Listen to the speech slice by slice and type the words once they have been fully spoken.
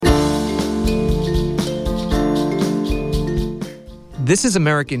This is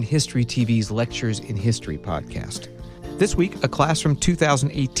American History TV's Lectures in History podcast. This week, a class from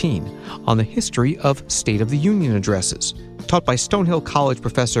 2018 on the history of State of the Union addresses, taught by Stonehill College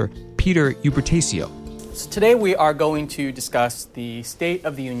professor Peter Ubertasio. So today we are going to discuss the State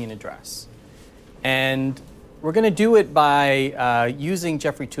of the Union address. And we're going to do it by using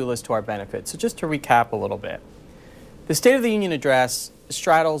Jeffrey Toulis to our benefit. So just to recap a little bit. The State of the Union address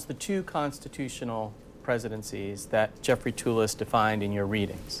straddles the two constitutional presidencies that Jeffrey Toulis defined in your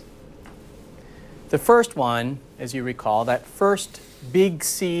readings. The first one, as you recall, that first Big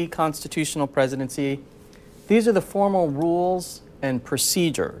C constitutional presidency, these are the formal rules and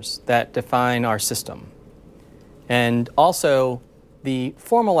procedures that define our system, and also the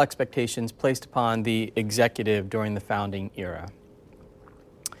formal expectations placed upon the executive during the founding era.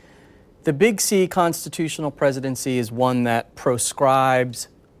 The Big C constitutional presidency is one that proscribes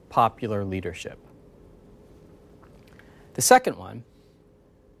popular leadership. The second one,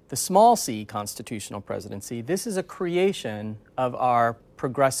 the small c constitutional presidency, this is a creation of our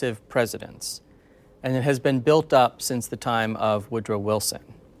progressive presidents, and it has been built up since the time of Woodrow Wilson.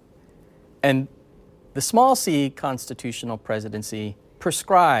 And the small c constitutional presidency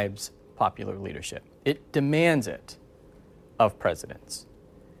prescribes popular leadership. It demands it of presidents.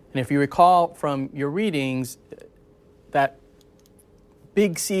 And if you recall from your readings, that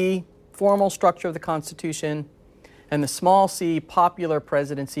Big C formal structure of the Constitution and the small c popular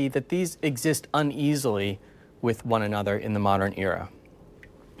presidency, that these exist uneasily with one another in the modern era.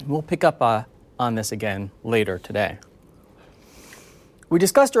 We'll pick up on this again later today. We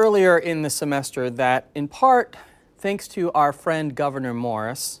discussed earlier in the semester that, in part, thanks to our friend Gouverneur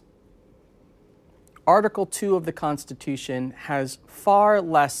Morris, Article 2 of the Constitution has far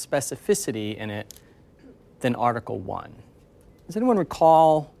less specificity in it than Article 1. Does anyone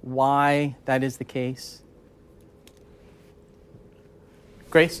recall why that is the case?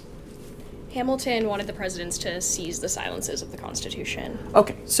 Grace? Hamilton wanted the presidents to seize the silences of the Constitution.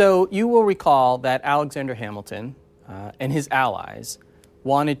 Okay, so you will recall that Alexander Hamilton and his allies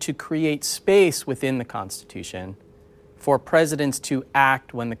wanted to create space within the Constitution for presidents to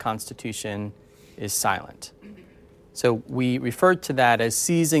act when the Constitution is silent. So we referred to that as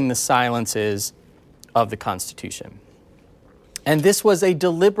seizing the silences of the Constitution. And this was a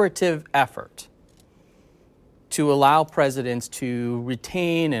deliberative effort to allow presidents to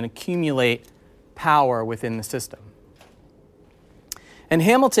retain and accumulate power within the system. And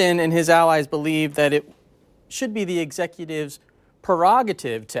Hamilton and his allies believed that it should be the executive's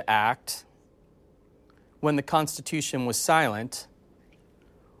prerogative to act when the Constitution was silent,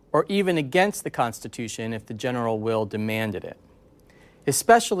 or even against the Constitution if the general will demanded it,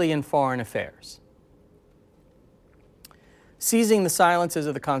 especially in foreign affairs. Seizing the silences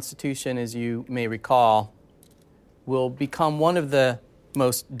of the Constitution, as you may recall, will become one of the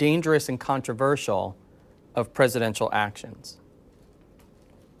most dangerous and controversial of presidential actions.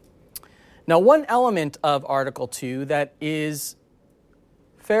 Now, one element of Article 2 that is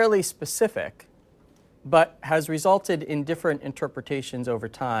fairly specific, but has resulted in different interpretations over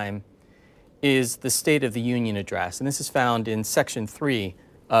time, is the State of the Union address. And this is found in Section 3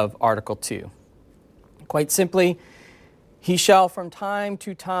 of Article 2. Quite simply, he shall from time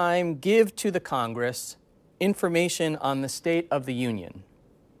to time give to the Congress information on the state of the Union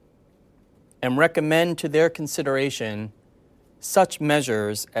and recommend to their consideration such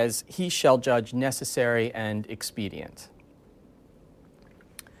measures as he shall judge necessary and expedient.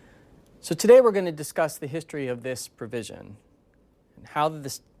 So today we're going to discuss the history of this provision and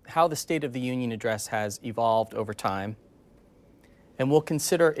how the State of the Union address has evolved over time, and we'll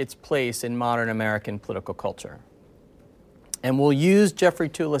consider its place in modern American political culture. And we'll use Jeffrey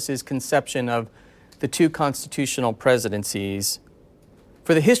Toulis's conception of the two constitutional presidencies.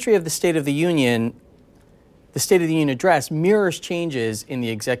 For the history of the State of the Union address mirrors changes in the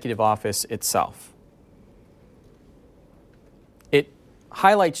executive office itself. It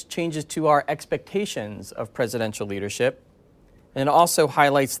highlights changes to our expectations of presidential leadership, and it also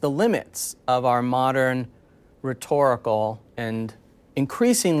highlights the limits of our modern rhetorical and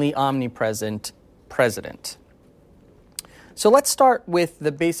increasingly omnipresent president. So let's start with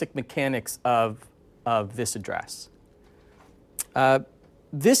the basic mechanics of this address.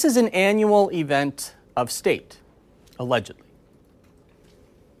 This is an annual event of state, allegedly.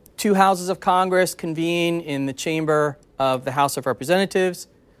 Two houses of Congress convene in the chamber of the House of Representatives.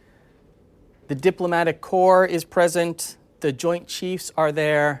 The diplomatic corps is present. The Joint Chiefs are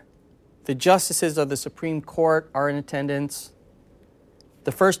there. The justices of the Supreme Court are in attendance.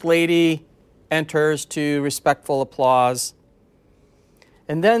 The First Lady enters to respectful applause.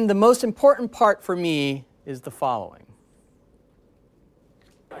 And then the most important part for me is the following.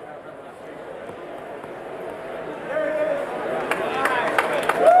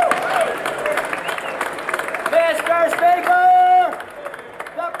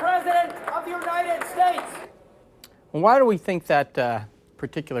 And why do we think that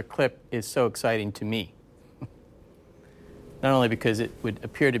particular clip is so exciting to me? Not only because it would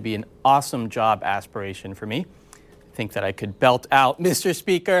appear to be an awesome job aspiration for me. I think that I could belt out Mr.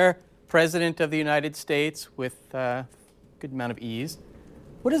 Speaker, President of the United States with a good amount of ease.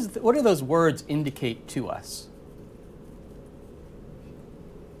 What do those words indicate to us?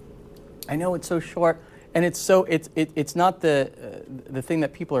 I know it's so short, and it's not the thing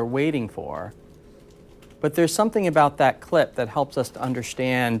that people are waiting for, but there's something about that clip that helps us to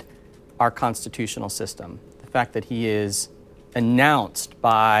understand our constitutional system. The fact that he is announced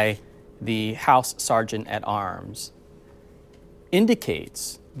by the House Sergeant at Arms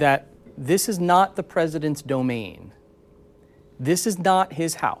indicates that this is not the president's domain. This is not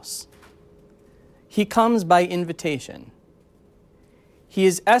his house. He comes by invitation. He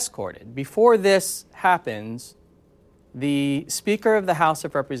is escorted. Before this happens, the Speaker of the House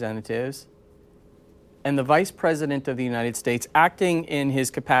of Representatives and the Vice President of the United States, acting in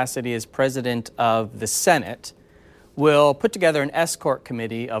his capacity as President of the Senate, will put together an escort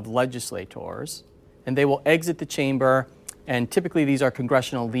committee of legislators, and they will exit the chamber, and typically these are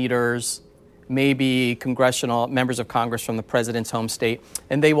congressional leaders, maybe congressional members of Congress from the president's home state,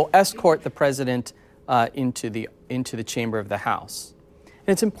 and they will escort the president into the chamber of the House. And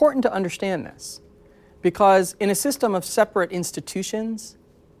it's important to understand this, because in a system of separate institutions,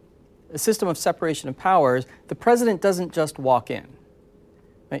 a system of separation of powers, the president doesn't just walk in.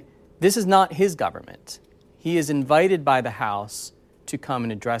 Right? This is not his government. He is invited by the House to come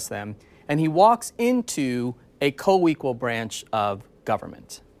and address them, and he walks into a co-equal branch of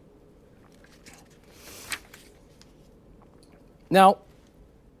government. Now,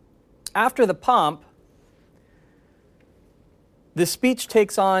 after the pomp, the speech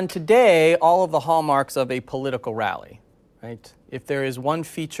takes on today all of the hallmarks of a political rally, right? If there is one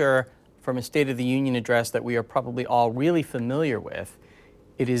feature from a State of the Union address that we are probably all really familiar with,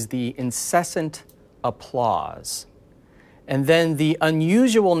 it is the incessant applause. And then the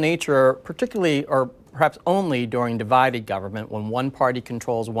unusual nature, particularly or perhaps only during divided government, when one party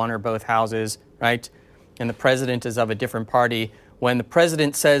controls one or both houses, right? And the president is of a different party. When the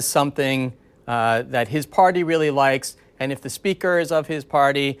president says something that his party really likes, and if the speaker is of his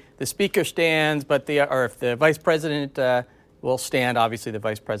party, the speaker stands, or if the vice president will stand, obviously the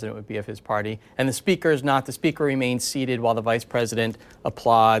vice president would be of his party, and the speaker is not, the speaker remains seated while the vice president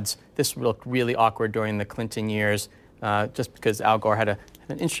applauds. This looked really awkward during the Clinton years, just because Al Gore had an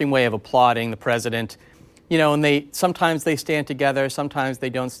interesting way of applauding the president. You know, and sometimes they stand together, sometimes they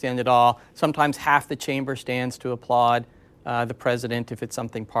don't stand at all. Sometimes half the chamber stands to applaud the president if it's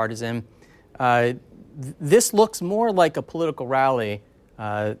something partisan. This looks more like a political rally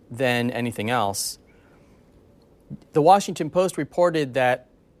than anything else. The Washington Post reported that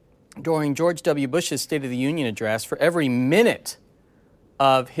during George W. Bush's State of the Union address, for every minute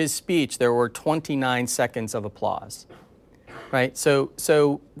of his speech, there were 29 seconds of applause. Right?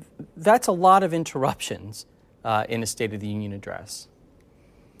 So that's a lot of interruptions in a State of the Union address.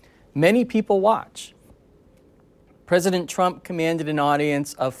 Many people watch. President Trump commanded an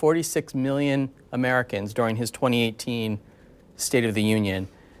audience of 46 million Americans during his 2018 State of the Union.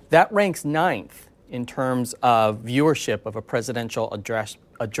 That ranks 9th in terms of viewership of a presidential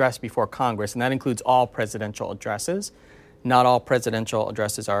address before Congress, and that includes all presidential addresses. Not all presidential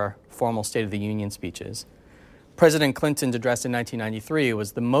addresses are formal State of the Union speeches. President Clinton's address in 1993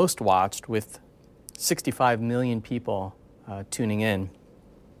 was the most watched, with 65 million people tuning in.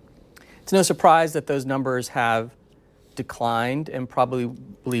 It's no surprise that those numbers have declined and probably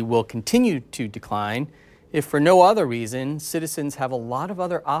will continue to decline if for no other reason citizens have a lot of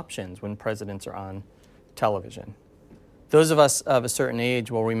other options when presidents are on television. Those of us of a certain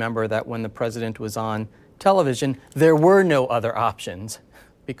age will remember that when the president was on television, there were no other options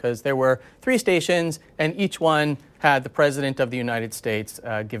because there were 3 stations and each one had the President of the United States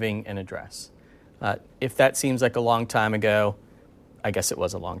giving an address. If that seems like a long time ago, I guess it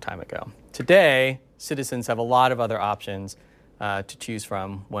was a long time ago. Today, citizens have a lot of other options to choose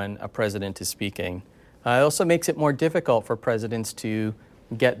from when a president is speaking. It also makes it more difficult for presidents to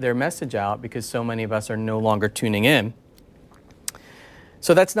get their message out because so many of us are no longer tuning in.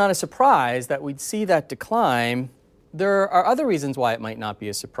 So that's not a surprise that we'd see that decline. There are other reasons why it might not be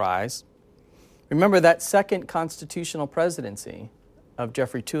a surprise. Remember that second constitutional presidency of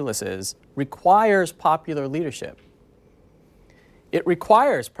Jeffrey Toulis's requires popular leadership. It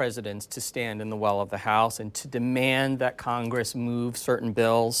requires presidents to stand in the well of the House and to demand that Congress move certain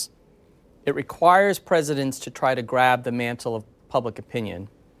bills. It requires presidents to try to grab the mantle of public opinion.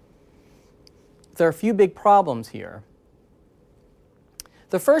 There are a few big problems here.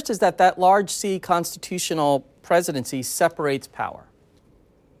 The first is that large C constitutional presidency separates power.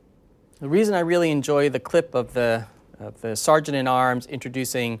 The reason I really enjoy the clip of the Sergeant-in-Arms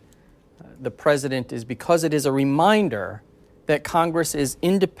introducing the president is because it is a reminder that Congress is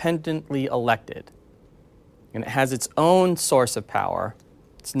independently elected, and it has its own source of power.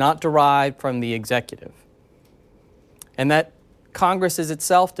 It's not derived from the executive. And that Congress is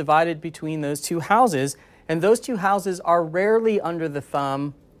itself divided between those two houses, and those two houses are rarely under the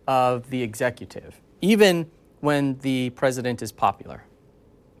thumb of the executive, even when the president is popular.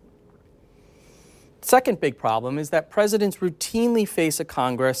 Second big problem is that presidents routinely face a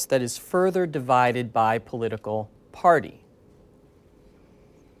Congress that is further divided by political party.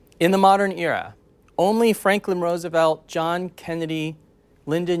 In the modern era, only Franklin Roosevelt, John Kennedy,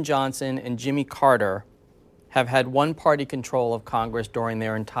 Lyndon Johnson, and Jimmy Carter have had one-party control of Congress during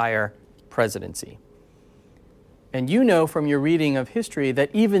their entire presidency. And you know from your reading of history that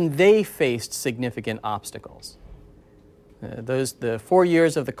even they faced significant obstacles. The 4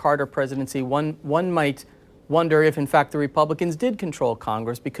 years of the Carter presidency, one might wonder if, in fact, the Republicans did control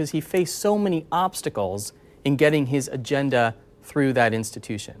Congress because he faced so many obstacles in getting his agenda through that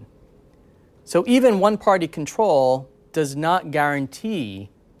institution. So even one-party control does not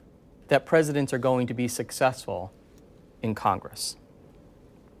guarantee that presidents are going to be successful in Congress.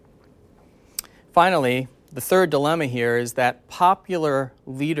 Finally, the third dilemma here is that popular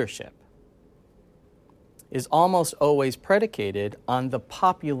leadership is almost always predicated on the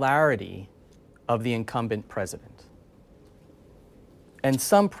popularity of the incumbent president. And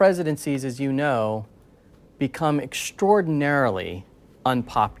some presidencies, as you know, become extraordinarily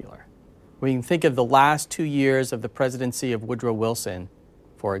unpopular. We can think of the last 2 years of the presidency of Woodrow Wilson,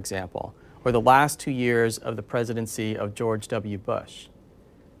 for example, or the last 2 years of the presidency of George W. Bush.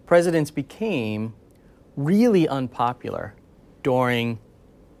 Presidents became really unpopular during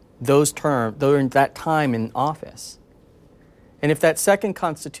that time in office. And if that second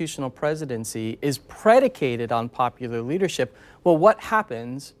constitutional presidency is predicated on popular leadership, well, what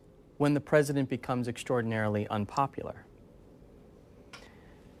happens when the president becomes extraordinarily unpopular?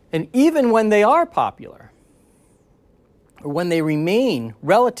 And even when they are popular, or when they remain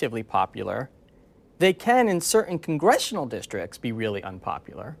relatively popular, they can, in certain congressional districts, be really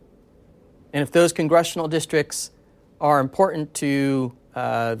unpopular. And if those congressional districts are important to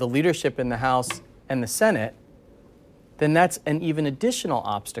the leadership in the House and the Senate, then that's an even additional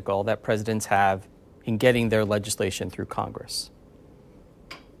obstacle that presidents have in getting their legislation through Congress.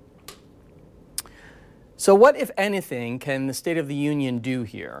 So what, if anything, can the State of the Union do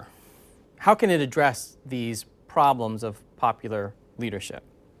here? How can it address these problems of popular leadership?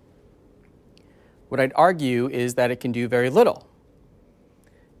 What I'd argue is that it can do very little,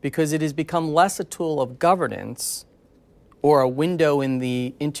 because it has become less a tool of governance or a window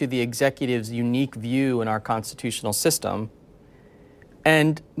into the executive's unique view in our constitutional system,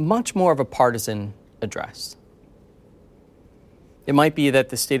 and much more of a partisan address. It might be that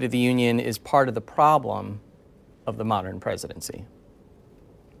the State of the Union is part of the problem of the modern presidency.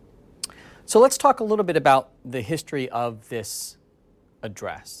 So let's talk a little bit about the history of this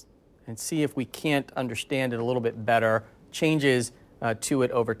address and see if we can't understand it a little bit better, changes to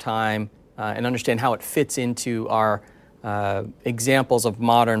it over time, and understand how it fits into our examples of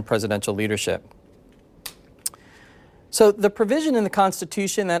modern presidential leadership. So the provision in the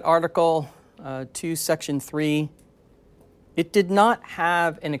Constitution, that Article 2, Section 3, it did not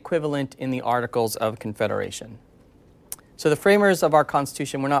have an equivalent in the Articles of Confederation. So the framers of our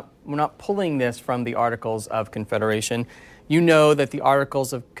Constitution, we're not pulling this from the Articles of Confederation. You know that the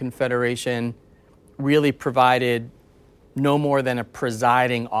Articles of Confederation really provided no more than a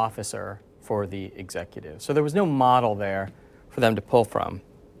presiding officer for the executive. So there was no model there for them to pull from.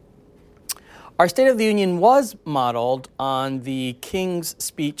 Our State of the Union was modeled on the King's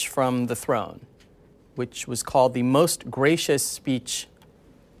speech from the throne, which was called the Most Gracious Speech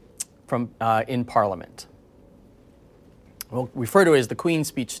in Parliament. We'll refer to it as the Queen's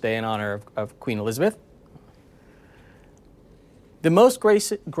Speech today in honor of Queen Elizabeth. The Most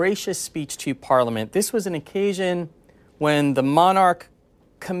Gracious Speech to Parliament. This was an occasion when the monarch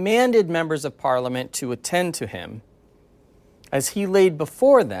commanded members of Parliament to attend to him as he laid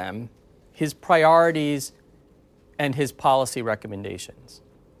before them his priorities and his policy recommendations.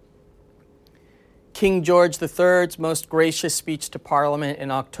 King George III's Most Gracious Speech to Parliament in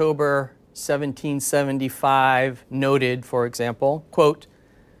October 1775 noted, for example, quote,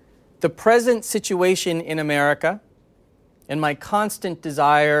 "The present situation in America and my constant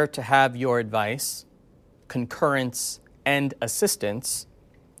desire to have your advice, concurrence, and assistance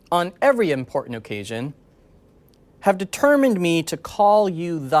on every important occasion have determined me to call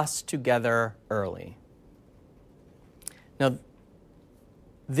you thus together early. Now,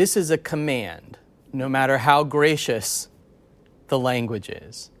 this is a command, no matter how gracious the language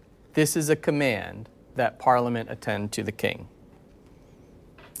is. This is a command that Parliament attend to the king.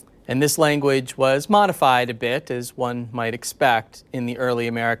 And this language was modified a bit, as one might expect, in the early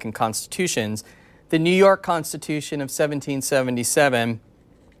American constitutions. The New York Constitution of 1777,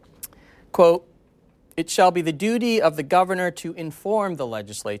 quote, "It shall be the duty of the governor to inform the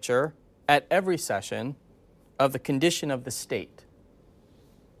legislature at every session of the condition of the state,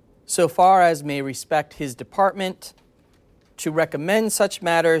 so far as may respect his department, to recommend such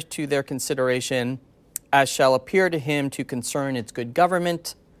matters to their consideration as shall appear to him to concern its good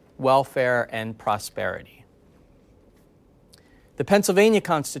government, welfare, and prosperity." The Pennsylvania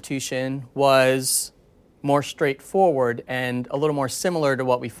Constitution was more straightforward and a little more similar to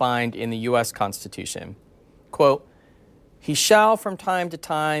what we find in the U.S. Constitution. Quote, "He shall from time to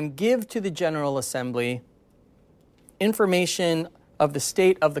time give to the General Assembly information of the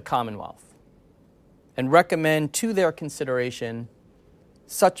state of the Commonwealth and recommend to their consideration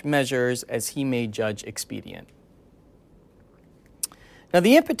such measures as he may judge expedient." Now,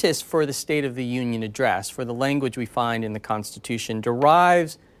 the impetus for the State of the Union address, for the language we find in the Constitution,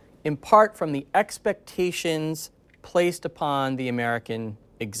 derives in part from the expectations placed upon the American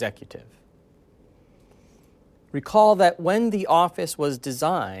executive. Recall that when the office was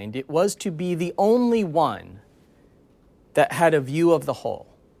designed, it was to be the only one that had a view of the whole.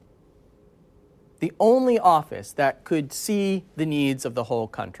 The only office that could see the needs of the whole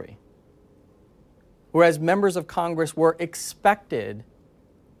country. Whereas members of Congress were expected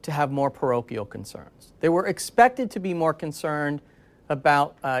to have more parochial concerns. They were expected to be more concerned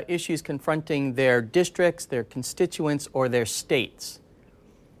about issues confronting their districts, their constituents, or their states.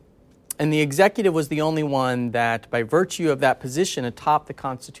 And the executive was the only one that, by virtue of that position atop the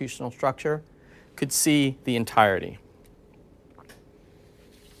constitutional structure, could see the entirety.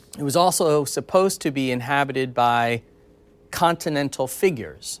 It was also supposed to be inhabited by continental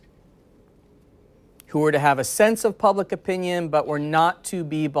figures who were to have a sense of public opinion but were not to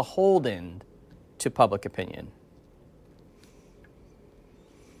be beholden to public opinion.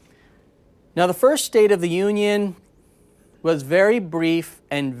 Now, the first State of the Union was very brief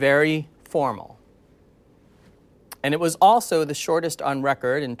and very formal. And it was also the shortest on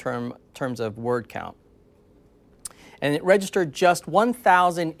record in terms of word count. And it registered just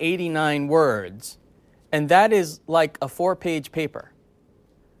 1,089 words, and that is like a 4-page paper,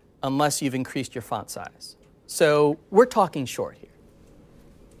 unless you've increased your font size. So we're talking short here.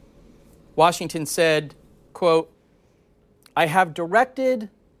 Washington said, quote, "I have directed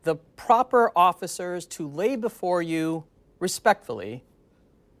the proper officers to lay before you, respectfully,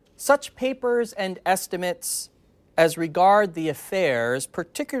 such papers and estimates as regard the affairs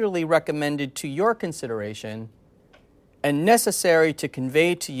particularly recommended to your consideration and necessary to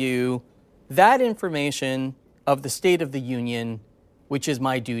convey to you that information of the state of the Union which is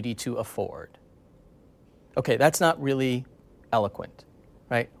my duty to afford." Okay, that's not really eloquent,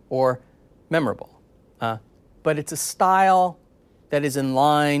 right? Or memorable. But it's a style that is in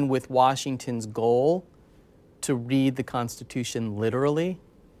line with Washington's goal to read the Constitution literally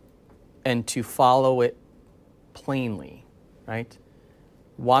and to follow it plainly, right?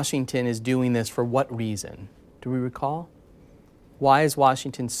 Washington is doing this for what reason? Do we recall? Why is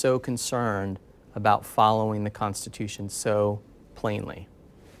Washington so concerned about following the Constitution so plainly?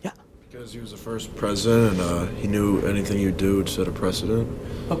 Yeah? Because he was the first president and he knew anything you do would set a precedent.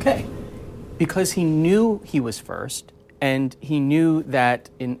 Okay. Because he knew he was first, and he knew that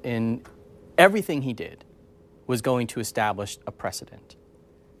in everything he did was going to establish a precedent.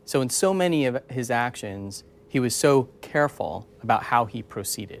 So in so many of his actions, he was so careful about how he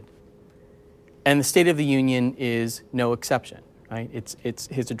proceeded. And the State of the Union is no exception, right?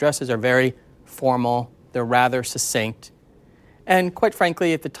 His addresses are very formal, they're rather succinct, and quite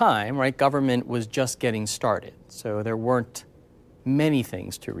frankly, at the time, right, government was just getting started. So there weren't many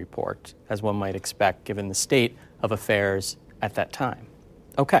things to report, as one might expect, given the state of affairs at that time.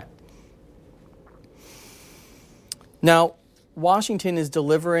 Okay. Now, Washington is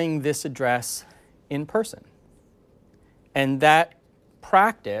delivering this address in person. And that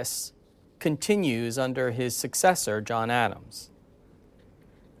practice continues under his successor, John Adams.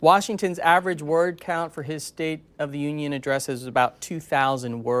 Washington's average word count for his State of the Union addresses was about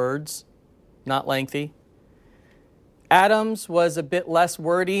 2,000 words, not lengthy. Adams was a bit less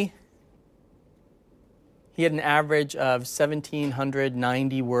wordy. He had an average of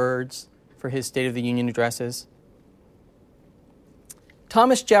 1,790 words for his State of the Union addresses.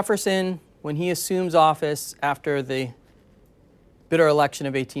 Thomas Jefferson when he assumes office after the bitter election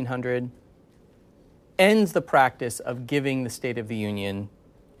of 1800, ends the practice of giving the State of the Union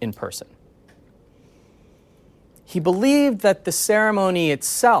in person. He believed that the ceremony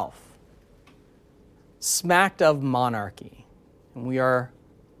itself smacked of monarchy. And we are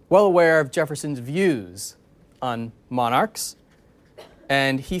well aware of Jefferson's views on monarchs,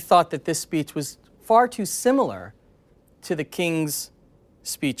 and he thought that this speech was far too similar to the king's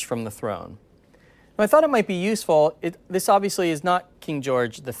speech from the throne. Now, I thought it might be useful. This obviously is not King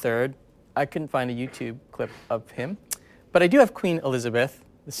George III. I couldn't find a YouTube clip of him, but I do have Queen Elizabeth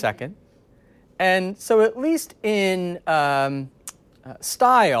II. And so at least in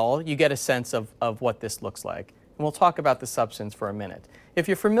style, you get a sense of what this looks like. And we'll talk about the substance for a minute. If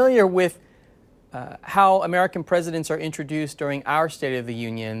you're familiar with how American presidents are introduced during our State of the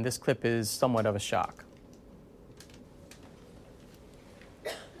Union, this clip is somewhat of a shock.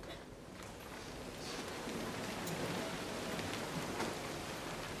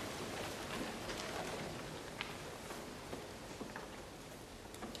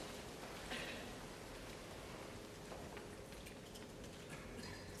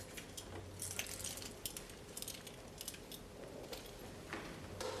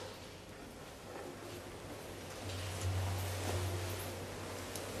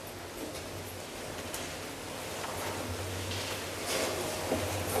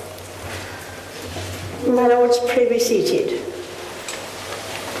 My lords, pray be seated.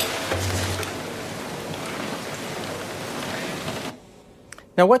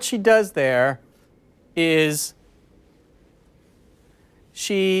 Now, what she does there is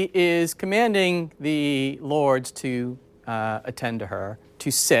she is commanding the lords to attend to her, to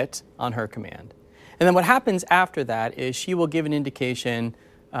sit on her command. And then what happens after that is she will give an indication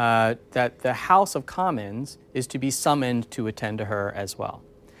that the House of Commons is to be summoned to attend to her as well.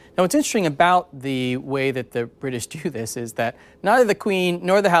 Now, what's interesting about the way that the British do this is that neither the Queen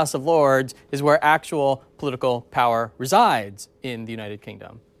nor the House of Lords is where actual political power resides in the United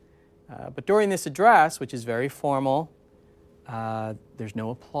Kingdom. But during this address, which is very formal, there's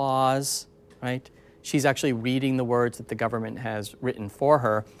no applause, right? She's actually reading the words that the government has written for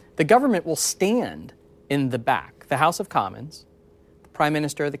her. The government will stand in the back. The House of Commons, the Prime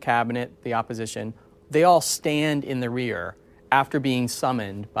Minister, the Cabinet, the opposition, they all stand in the rear after being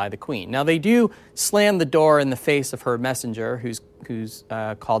summoned by the Queen. Now, they do slam the door in the face of her messenger, who's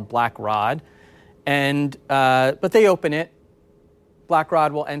called Black Rod, but they open it. Black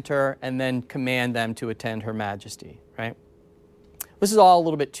Rod will enter and then command them to attend Her Majesty, right? This is all a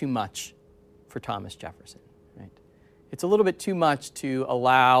little bit too much for Thomas Jefferson, right? It's a little bit too much to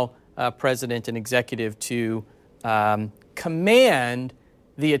allow a president and executive to command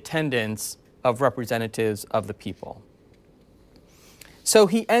the attendance of representatives of the people. So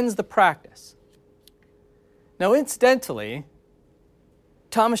he ends the practice. Now, incidentally,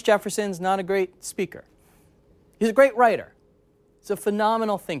 Thomas Jefferson's not a great speaker. He's a great writer. He's a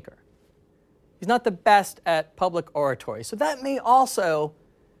phenomenal thinker. He's not the best at public oratory. So that may also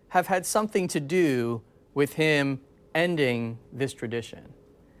have had something to do with him ending this tradition.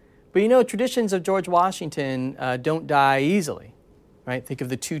 But you know, traditions of George Washington don't die easily, right? Think of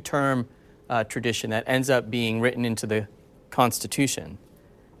the two-term tradition that ends up being written into the Constitution.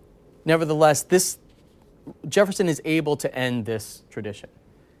 Nevertheless, Jefferson is able to end this tradition.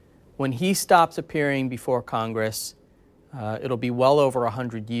 When he stops appearing before Congress, it'll be well over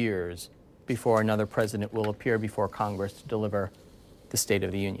 100 years before another president will appear before Congress to deliver the State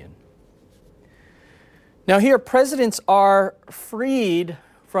of the Union. Now here, presidents are freed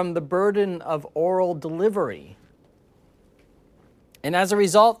from the burden of oral delivery. And as a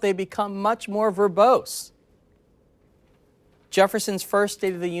result, they become much more verbose. Jefferson's first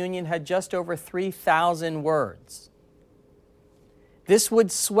State of the Union had just over 3,000 words. This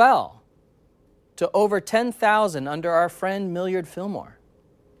would swell to over 10,000 under our friend Millard Fillmore,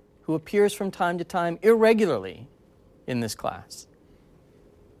 who appears from time to time irregularly in this class.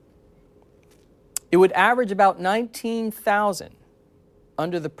 It would average about 19,000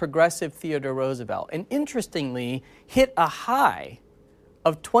 under the progressive Theodore Roosevelt, and interestingly, hit a high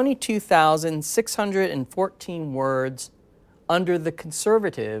of 22,614 words under the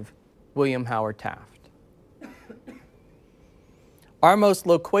conservative William Howard Taft. Our most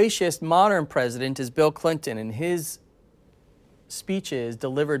loquacious modern president is Bill Clinton, and his speeches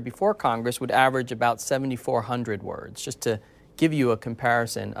delivered before Congress would average about 7,400 words, just to give you a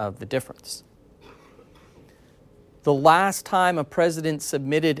comparison of the difference. The last time a president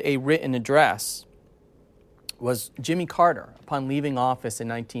submitted a written address was Jimmy Carter upon leaving office in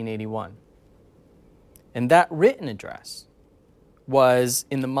 1981. And that written address was,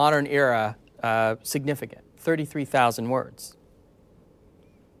 in the modern era, significant, 33,000 words.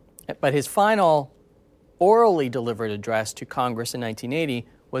 But his final orally delivered address to Congress in 1980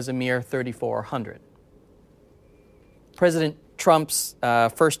 was a mere 3,400. President Trump's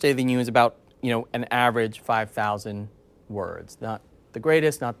first State of the Union was about, an average 5,000 words. Not the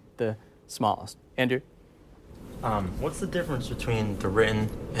greatest, not the smallest. Andrew? What's the difference between the written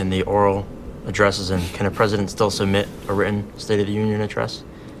and the oral addresses, and can a president still submit a written State of the Union address?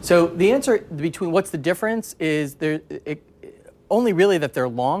 So the answer between what's the difference is only really that they're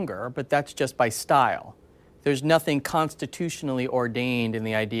longer, but that's just by style. There's nothing constitutionally ordained in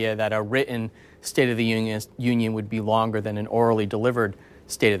the idea that a written State of the Union would be longer than an orally delivered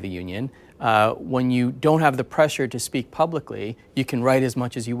State of the Union. When you don't have the pressure to speak publicly, you can write as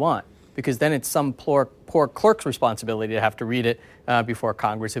much as you want, because then it's some poor clerk's responsibility to have to read it before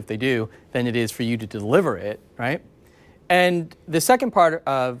Congress, if they do, than it is for you to deliver it, right? And the second part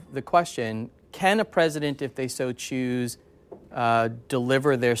of the question, can a president, if they so choose,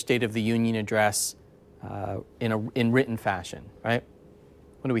 deliver their State of the Union address in written fashion, right?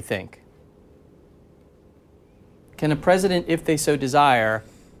 What do we think? Can a president, if they so desire,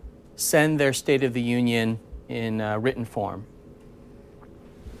 send their State of the Union in written form?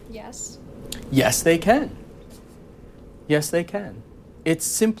 Yes. Yes, they can. Yes, they can. It's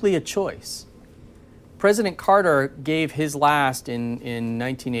simply a choice. President Carter gave his last in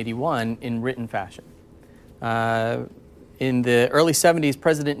 1981 in written fashion. In the early 70s,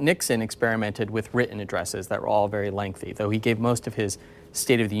 President Nixon experimented with written addresses that were all very lengthy, though he gave most of his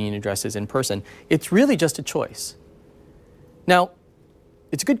State of the Union addresses in person. It's really just a choice. Now,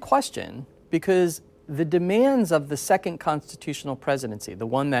 it's a good question because the demands of the second constitutional presidency, the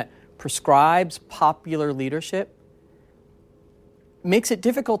one that prescribes popular leadership, makes it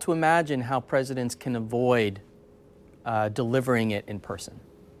difficult to imagine how presidents can avoid delivering it in person.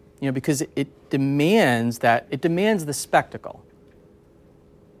 Because it demands the spectacle,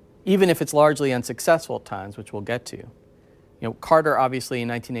 even if it's largely unsuccessful at times, which we'll get to. Carter, obviously, in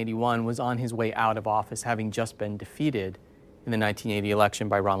 1981 was on his way out of office, having just been defeated in the 1980 election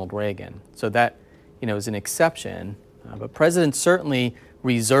by Ronald Reagan. So that, is an exception. But presidents certainly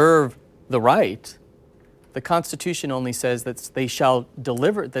reserve the right. The Constitution only says that they shall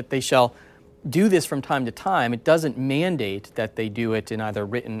do this from time to time. It doesn't mandate that they do it in either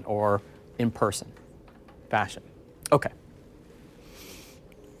written or in person fashion. Okay.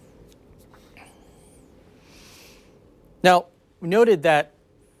 Now, we noted that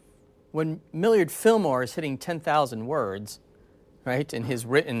when Millard Fillmore is hitting 10,000 words, right, in his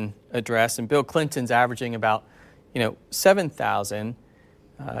written address, and Bill Clinton's averaging about, 7,000,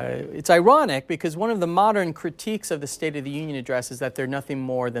 it's ironic because one of the modern critiques of the State of the Union address is that they're nothing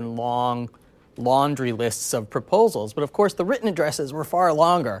more than long laundry lists of proposals. But of course, the written addresses were far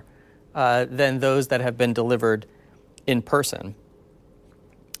longer than those that have been delivered in person.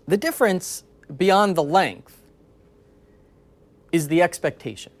 The difference beyond the length is the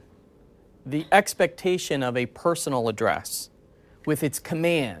expectation. The expectation of a personal address with its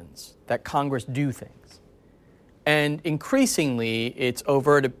commands that Congress do things. And increasingly, its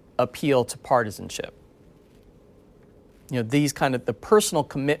overt appeal to partisanship. The personal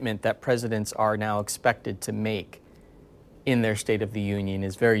commitment that presidents are now expected to make in their State of the Union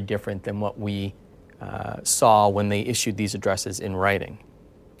is very different than what we saw when they issued these addresses in writing.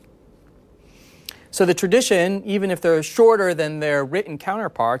 So the tradition, even if they're shorter than their written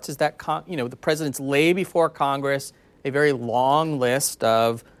counterparts, is that the presidents lay before Congress a very long list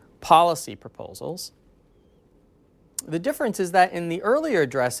of policy proposals. The difference is that in the earlier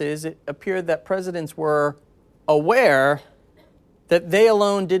addresses, it appeared that presidents were aware that they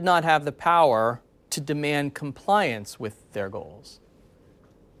alone did not have the power to demand compliance with their goals.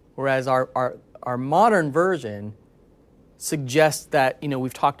 Whereas our modern version suggests that,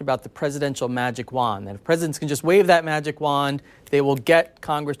 we've talked about the presidential magic wand, that if presidents can just wave that magic wand, they will get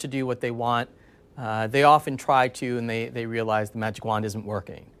Congress to do what they want. They often try to, and they realize the magic wand isn't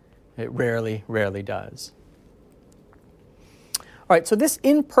working. It rarely does. All right, so this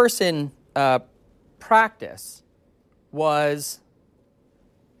in-person practice was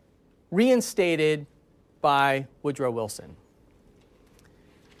reinstated by Woodrow Wilson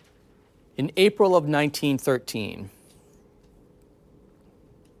in April of 1913.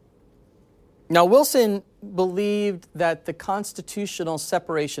 Now, Wilson believed that the constitutional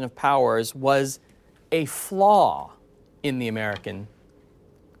separation of powers was a flaw in the American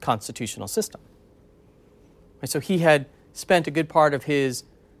constitutional system. So he had spent a good part of his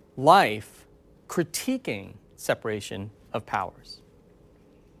life critiquing separation of powers.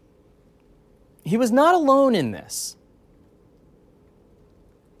 He was not alone in this.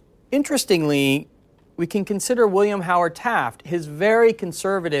 Interestingly, we can consider William Howard Taft his very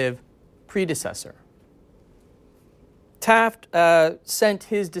conservative predecessor. Taft sent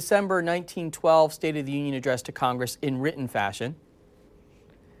his December 1912 State of the Union address to Congress in written fashion.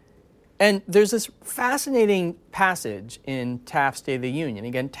 And there's this fascinating passage in Taft's State of the Union.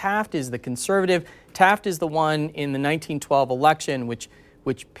 Again, Taft is the conservative. Taft is the one in the 1912 election which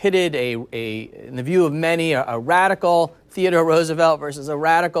pitted in the view of many, a radical Theodore Roosevelt versus a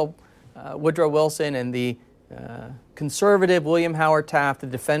radical Woodrow Wilson, and the conservative William Howard Taft, the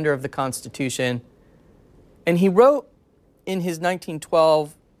defender of the Constitution. And he wrote in his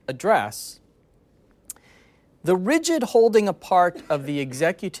 1912 address, "The rigid holding apart of the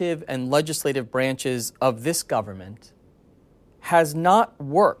executive and legislative branches of this government has not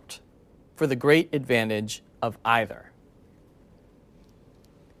worked for the great advantage of either.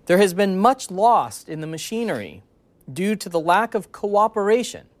 There has been much lost in the machinery due to the lack of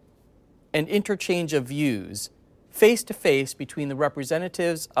cooperation and interchange of views face to face between the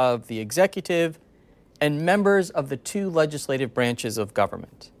representatives of the executive and members of the two legislative branches of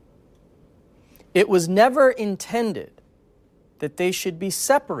government. It was never intended that they should be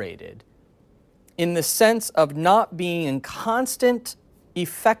separated in the sense of not being in constant,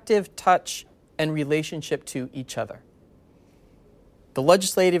 effective touch and relationship to each other. The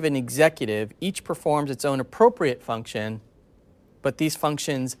legislative and executive each performs its own appropriate function, but these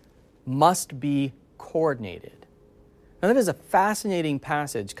functions must be coordinated." Now, that is a fascinating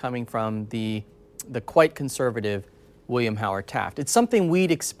passage coming from the quite conservative William Howard Taft. It's something we'd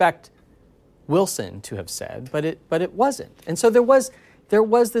expect Wilson to have said, but it wasn't. And so there was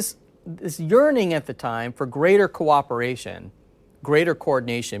this yearning at the time for greater cooperation, greater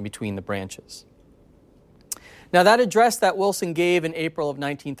coordination between the branches. Now, that address that Wilson gave in April of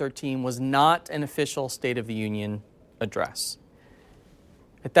 1913 was not an official State of the Union address.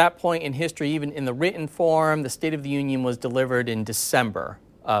 At that point in history, even in the written form, the State of the Union was delivered in December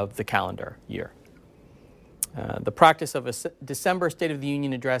of the calendar year. The practice of a December State of the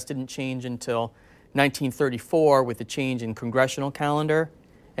Union address didn't change until 1934 with the change in congressional calendar,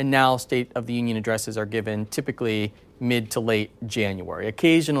 and now State of the Union addresses are given typically mid to late January,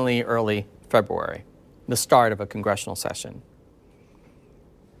 occasionally early February, the start of a congressional session.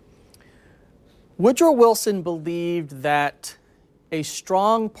 Woodrow Wilson believed that a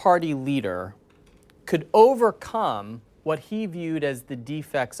strong party leader could overcome what he viewed as the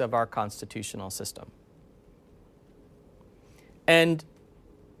defects of our constitutional system. And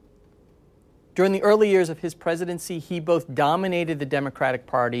during the early years of his presidency, he both dominated the Democratic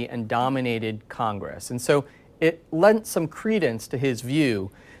Party and dominated Congress. And so it lent some credence to his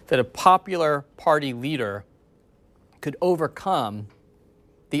view that a popular party leader could overcome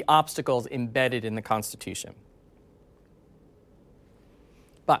the obstacles embedded in the Constitution.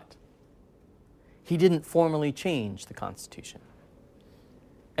 But he didn't formally change the Constitution.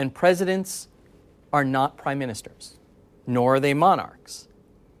 And presidents are not prime ministers, nor are they monarchs.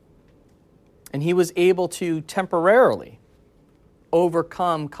 And he was able to temporarily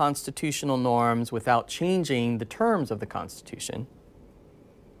overcome constitutional norms without changing the terms of the Constitution.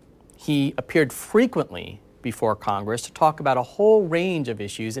 He appeared frequently before Congress to talk about a whole range of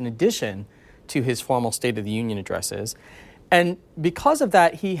issues in addition to his formal State of the Union addresses. And because of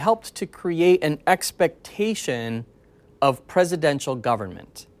that, he helped to create an expectation of presidential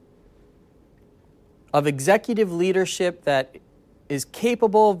government, of executive leadership that is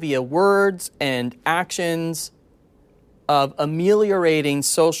capable via words and actions of ameliorating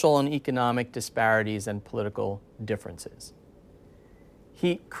social and economic disparities and political differences.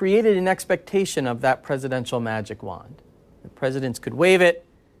 He created an expectation of that presidential magic wand. The presidents could wave it,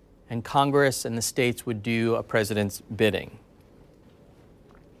 and Congress and the states would do a president's bidding.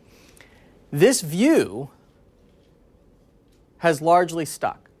 This view has largely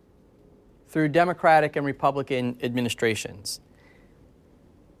stuck through Democratic and Republican administrations,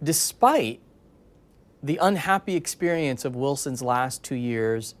 despite the unhappy experience of Wilson's last 2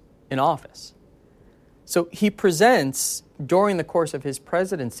 years in office. So he presents, during the course of his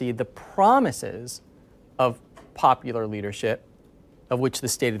presidency, the promises of popular leadership, of which the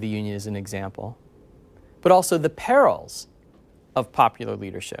State of the Union is an example, but also the perils of popular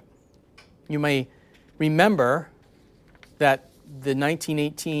leadership. You may remember that the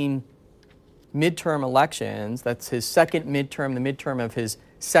 1918 midterm elections, that's his second midterm, the midterm of his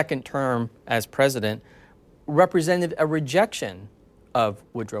second term as president, represented a rejection of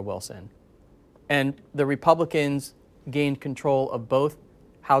Woodrow Wilson. And the Republicans gained control of both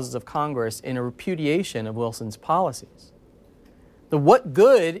houses of Congress in a repudiation of Wilson's policies. What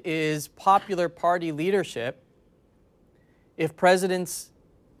good is popular party leadership if presidents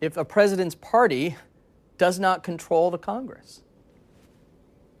if a president's party does not control the Congress.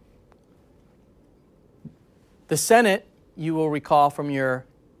 The Senate, you will recall from your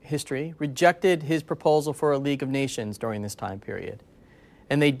history, rejected his proposal for a League of Nations during this time period.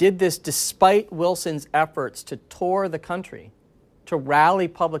 And they did this despite Wilson's efforts to tour the country, to rally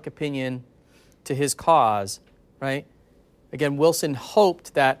public opinion to his cause, right? Again, Wilson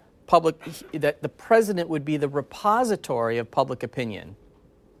hoped that the president would be the repository of public opinion,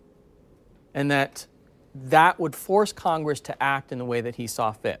 and that would force Congress to act in the way that he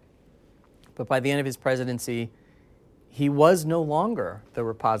saw fit. But by the end of his presidency, he was no longer the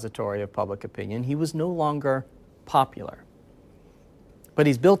repository of public opinion. He was no longer popular. But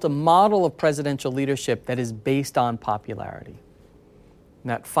he's built a model of presidential leadership that is based on popularity. And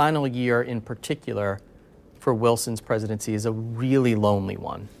that final year in particular for Wilson's presidency is a really lonely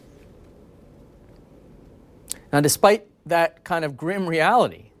one. Now, despite that kind of grim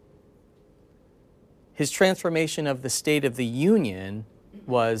reality, his transformation of the State of the Union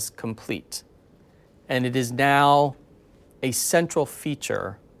was complete. And it is now a central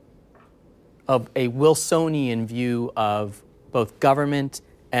feature of a Wilsonian view of both government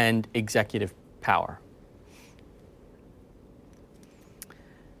and executive power.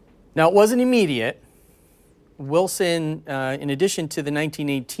 Now, it wasn't immediate. Wilson, in addition to the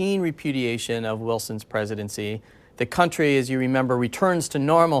 1918 repudiation of Wilson's presidency, the country, as you remember, returns to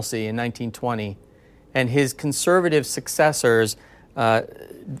normalcy in 1920, and his conservative successors,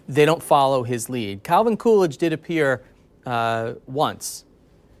 they don't follow his lead. Calvin Coolidge did appear once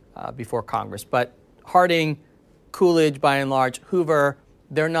before Congress, but Harding, Coolidge, by and large, Hoover,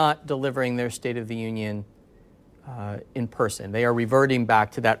 they're not delivering their State of the Union in person. They are reverting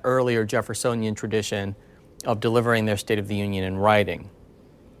back to that earlier Jeffersonian tradition of delivering their State of the Union in writing.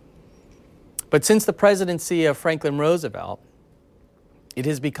 But since the presidency of Franklin Roosevelt, it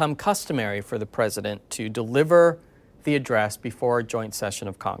has become customary for the president to deliver the address before a joint session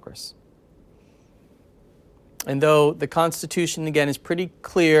of Congress. And though the Constitution, again, is pretty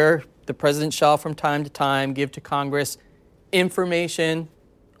clear, the president shall from time to time give to Congress information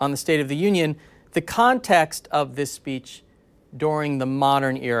on the State of the Union, the context of this speech during the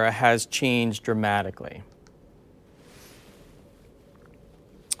modern era has changed dramatically.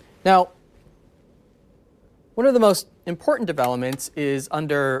 Now, one of the most important developments is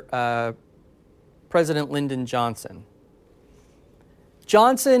under President Lyndon Johnson.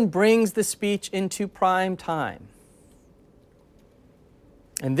 Johnson brings the speech into prime time.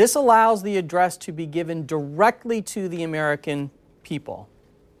 And this allows the address to be given directly to the American people.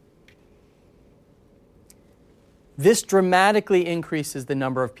 This dramatically increases the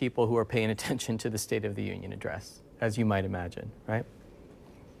number of people who are paying attention to the State of the Union address, as you might imagine, right?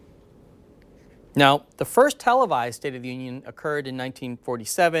 Now, the first televised State of the Union occurred in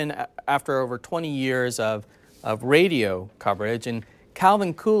 1947 after over 20 years of radio coverage, and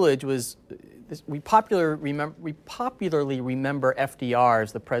Calvin Coolidge was, we popularly remember FDR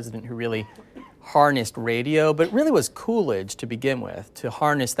as the president who really harnessed radio, but it really was Coolidge to begin with, to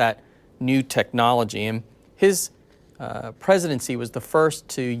harness that new technology. And his presidency was the first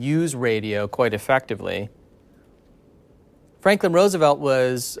to use radio quite effectively. Franklin Roosevelt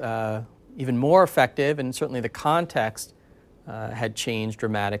was even more effective, and certainly the context had changed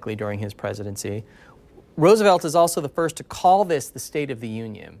dramatically during his presidency. Roosevelt is also the first to call this the State of the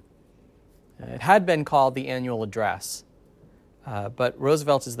Union. It had been called the Annual Address, but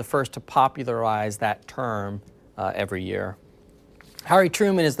Roosevelt is the first to popularize that term every year. Harry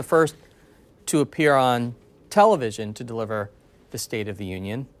Truman is the first to appear on television to deliver the State of the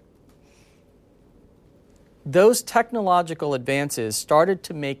Union. Those technological advances started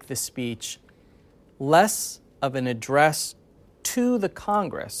to make the speech less of an address to the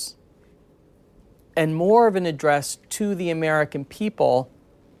Congress and more of an address to the American people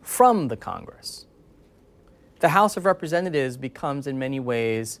from the Congress. The House of Representatives becomes, in many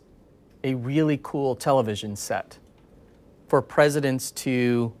ways, a really cool television set for presidents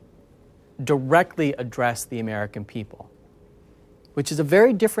to directly address the American people, which is a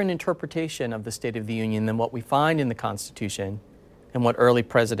very different interpretation of the State of the Union than what we find in the Constitution and what early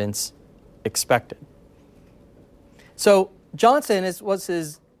presidents expected. So Johnson, as was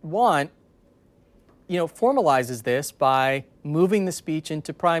his want, formalizes this by moving the speech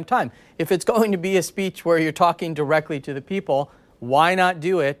into prime time. If it's going to be a speech where you're talking directly to the people, why not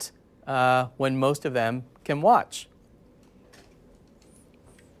do it when most of them can watch?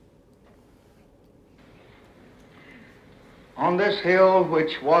 On this hill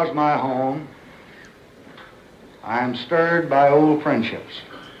which was my home, I am stirred by old friendships.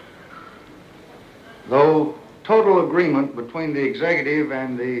 Though total agreement between the executive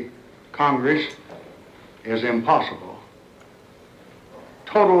and the Congress is impossible.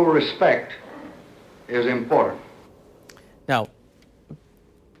 Total respect is important. Now,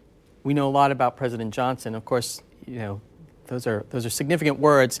 we know a lot about President Johnson. Of course, those are significant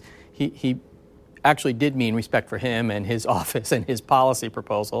words. He actually did mean respect for him and his office and his policy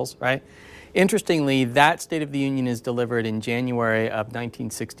proposals, right? Interestingly, that State of the Union is delivered in January of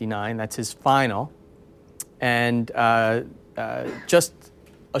 1969. That's his final. And just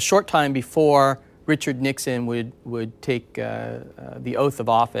a short time before Richard Nixon would take the oath of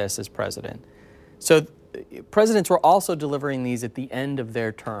office as president. So presidents were also delivering these at the end of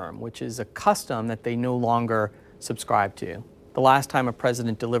their term, which is a custom that they no longer subscribe to. The last time a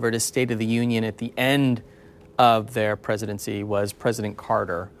president delivered a State of the Union at the end of their presidency was President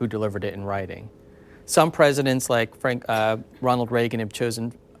Carter, who delivered it in writing. Some presidents, like Ronald Reagan, have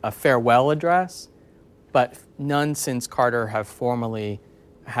chosen a farewell address, but none since Carter have formally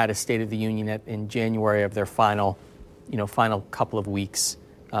had a State of the Union in January of their final couple of weeks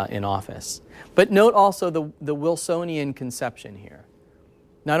in office. But note also the Wilsonian conception here.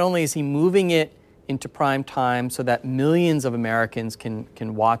 Not only is he moving it into prime time so that millions of Americans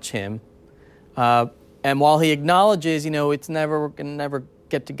can watch him, and while he acknowledges, it's never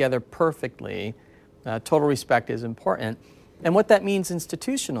get together perfectly, total respect is important. And what that means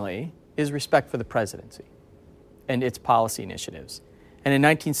institutionally is respect for the presidency and its policy initiatives. And in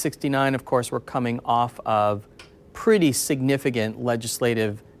 1969, of course, we're coming off of pretty significant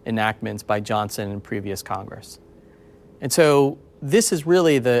legislative enactments by Johnson and previous Congress. And so this is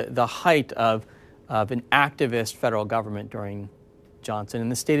really the height of an activist federal government during Johnson.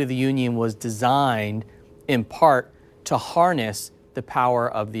 And the State of the Union was designed in part to harness the power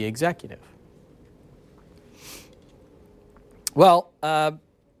of the executive. Well,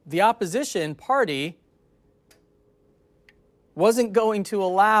 the opposition party wasn't going to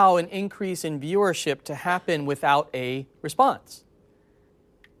allow an increase in viewership to happen without a response.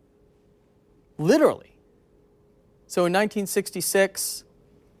 Literally. So in 1966,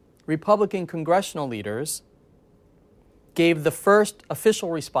 Republican congressional leaders gave the first official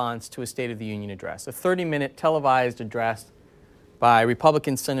response to a State of the Union address, a 30-minute televised address by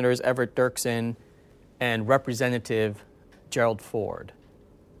Republican Senators Everett Dirksen and Representative Gerald Ford,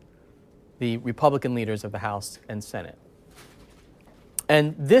 the Republican leaders of the House and Senate.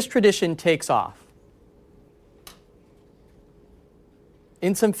 And this tradition takes off.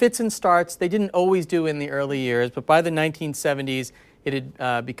 In some fits and starts, they didn't always do in the early years, but by the 1970s, it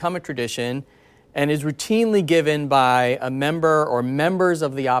had become a tradition and is routinely given by a member or members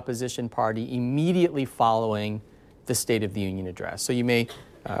of the opposition party immediately following the State of the Union address. So you may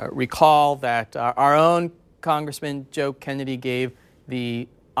recall that our own Congressman Joe Kennedy gave the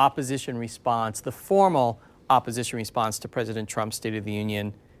opposition response, the formal opposition response to President Trump's State of the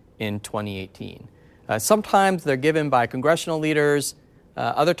Union in 2018. Sometimes they're given by congressional leaders,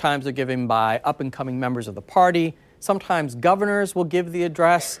 other times they're given by up-and-coming members of the party. Sometimes governors will give the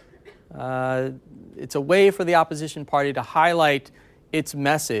address. It's a way for the opposition party to highlight its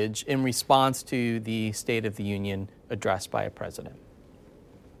message in response to the State of the Union address by a president.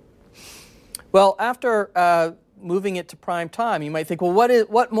 Well, after moving it to prime time, you might think, well,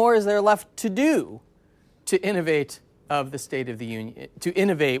 what more is there left to do to innovate of the State of the Union, to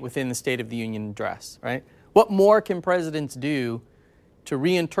innovate within the State of the Union address, right? What more can presidents do to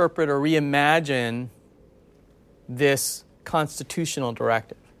reinterpret or reimagine this constitutional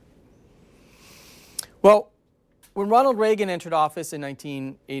directive? Well, when Ronald Reagan entered office in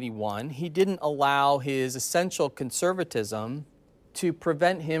 1981, he didn't allow his essential conservatism to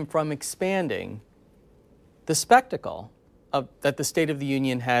prevent him from expanding the spectacle that the State of the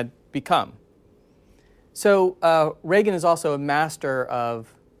Union had become. So Reagan is also a master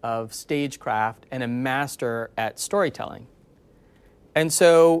of stagecraft and a master at storytelling. And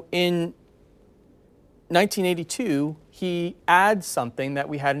so in 1982, he adds something that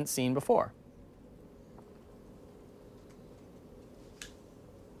we hadn't seen before.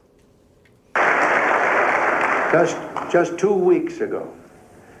 Just 2 weeks ago,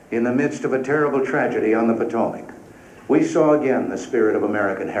 in the midst of a terrible tragedy on the Potomac, we saw again the spirit of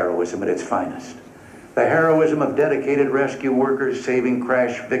American heroism at its finest. The heroism of dedicated rescue workers saving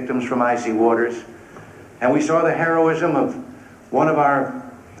crash victims from icy waters. And we saw the heroism of one of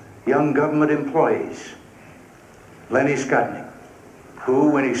our young government employees, Lenny Skutnik, who,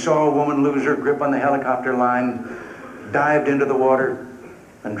 when he saw a woman lose her grip on the helicopter line, dived into the water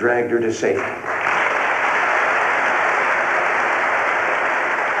and dragged her to safety.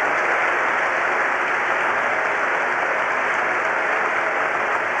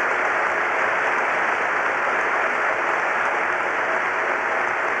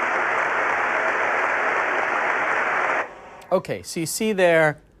 Okay, so you see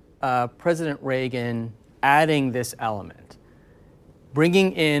there President Reagan adding this element,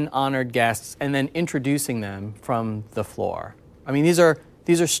 bringing in honored guests and then introducing them from the floor. I mean, these are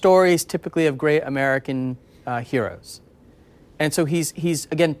stories typically of great American heroes. And so he's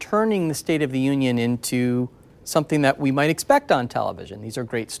again turning the State of the Union into something that we might expect on television. These are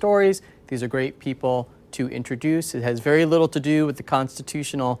great stories. These are great people to introduce. It has very little to do with the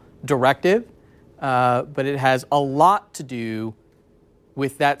constitutional directive, but it has a lot to do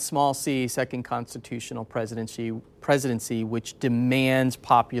with that small c, second constitutional presidency, which demands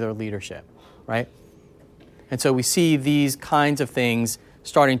popular leadership, right? And so we see these kinds of things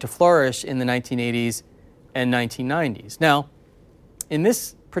starting to flourish in the 1980s and 1990s. Now, in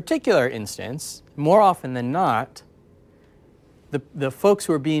this particular instance, more often than not, the folks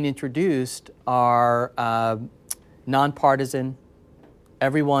who are being introduced are nonpartisan.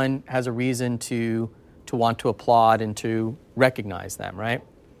 Everyone has a reason to want to applaud and to recognize them, right?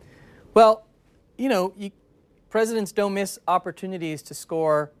 Well, presidents don't miss opportunities to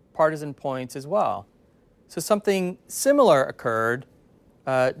score partisan points as well. So something similar occurred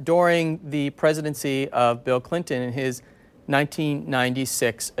during the presidency of Bill Clinton in his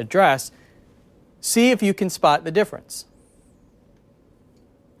 1996 address. See if you can spot the difference.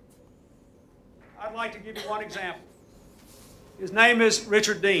 I'd like to give you one example. His name is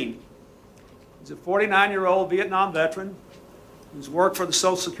Richard Dean. He's a 49-year-old Vietnam veteran who's worked for the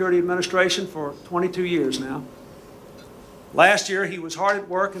Social Security Administration for 22 years now. Last year, he was hard at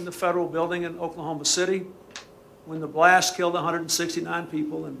work in the federal building in Oklahoma City when the blast killed 169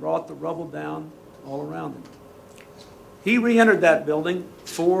 people and brought the rubble down all around him. He re-entered that building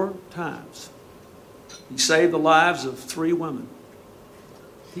 4 times. He saved the lives of 3 women.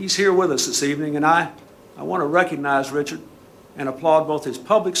 He's here with us this evening, and I want to recognize Richard and applaud both his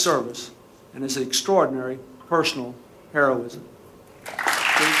public service and his extraordinary personal heroism.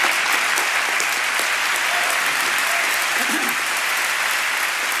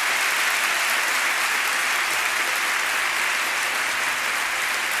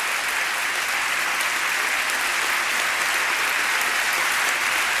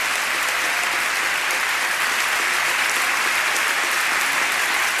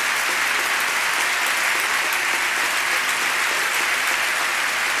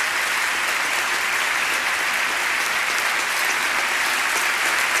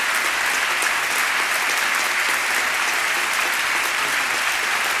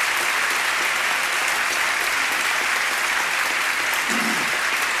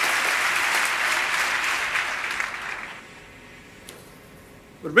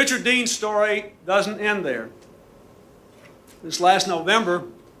 But Richard Dean's story doesn't end there. This last November,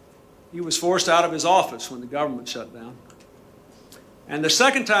 he was forced out of his office when the government shut down. And the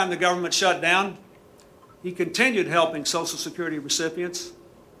second time the government shut down, he continued helping Social Security recipients,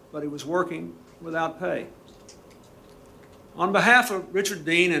 but he was working without pay. On behalf of Richard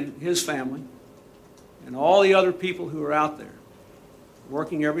Dean and his family, and all the other people who are out there,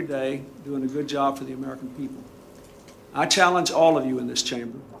 working every day, doing a good job for the American people, I challenge all of you in this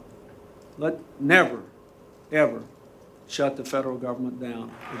chamber, let never, ever shut the federal government down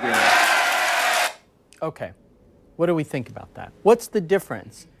again. Okay, what do we think about that? What's the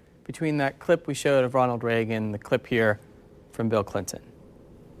difference between that clip we showed of Ronald Reagan and the clip here from Bill Clinton?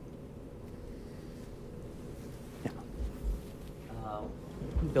 Yeah.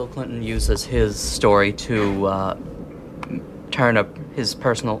 Bill Clinton uses his story to turn up his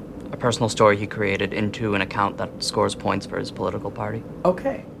personal story he created into an account that scores points for his political party.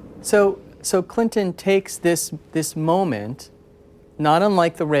 Okay. So Clinton takes this moment, not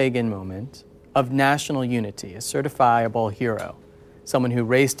unlike the Reagan moment, of national unity, a certifiable hero, someone who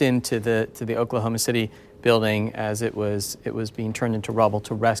raced into the Oklahoma City building as it was being turned into rubble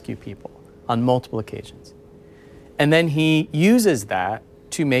to rescue people on multiple occasions. And then he uses that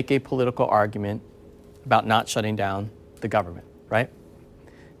to make a political argument about not shutting down the government, right?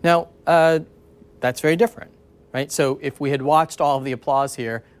 Now, that's very different, right? So if we had watched all of the applause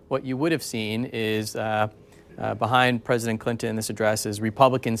here, what you would have seen is behind President Clinton in this address is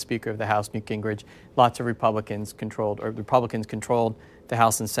Republican Speaker of the House, Newt Gingrich. Lots of Republicans controlled the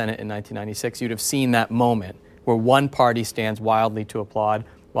House and Senate in 1996. You'd have seen that moment where one party stands wildly to applaud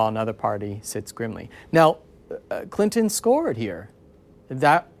while another party sits grimly. Now, Clinton scored here.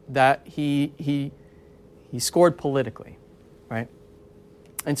 That he scored politically, right?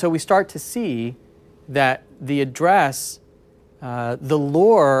 And so we start to see that the address, the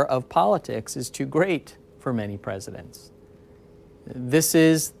lure of politics is too great for many presidents. This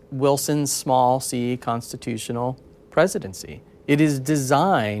is Wilson's small c constitutional presidency. It is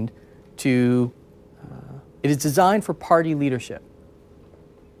designed to It is designed for party leadership.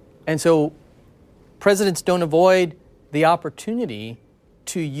 And so presidents don't avoid the opportunity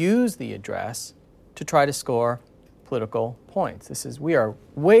to use the address to try to score political points. We are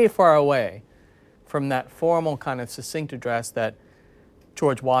way far away from that formal kind of succinct address that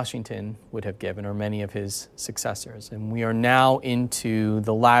George Washington would have given, or many of his successors. And we are now into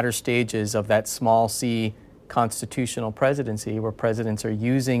the latter stages of that small c constitutional presidency, where presidents are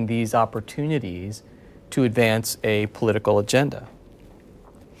using these opportunities to advance a political agenda.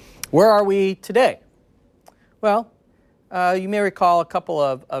 Where are we today? Well, you may recall a couple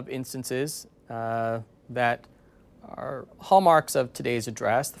of instances that are hallmarks of today's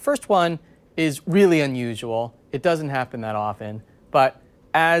address. The first one is really unusual. It doesn't happen that often, but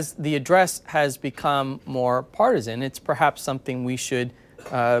as the address has become more partisan, it's perhaps something we should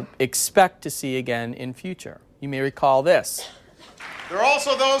expect to see again in future. You may recall this. There are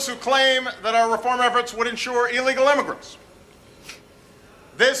also those who claim that our reform efforts would ensure illegal immigrants.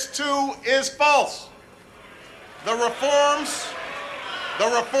 This too is false. The reforms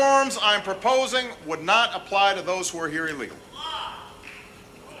I'm proposing would not apply to those who are here illegally.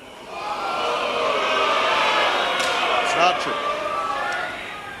 It's not true.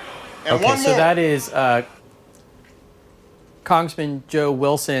 And okay, one so more. that is Congressman Joe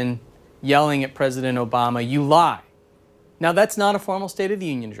Wilson yelling at President Obama, "You lie." Now, that's not a formal State of the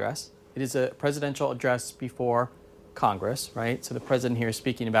Union address. It is a presidential address before Congress, right? So the president here is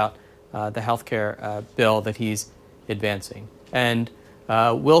speaking about the health care bill that he's advancing. And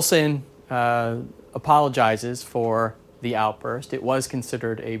Wilson apologizes for the outburst. It was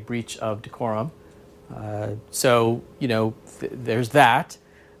considered a breach of decorum. So, there's that.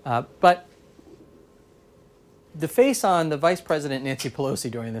 But the face on the Vice President Nancy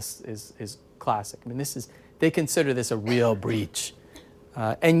Pelosi during this is classic. I mean, they consider this a real breach.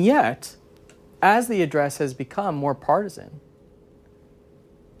 And yet, as the address has become more partisan,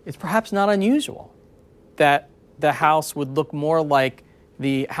 it's perhaps not unusual that the House would look more like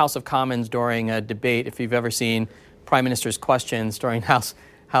the House of Commons during a debate. If you've ever seen Prime Minister's Questions during House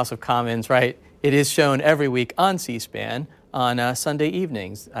of Commons, right? It is shown every week on C-SPAN on Sunday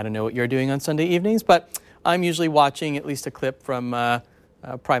evenings. I don't know what you're doing on Sunday evenings, but I'm usually watching at least a clip from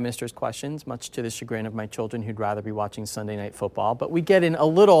Prime Minister's Questions, much to the chagrin of my children who'd rather be watching Sunday Night Football. But we get in a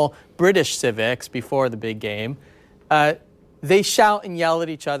little British civics before the big game. They shout and yell at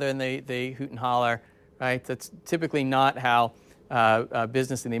each other, and they hoot and holler, right? That's typically not how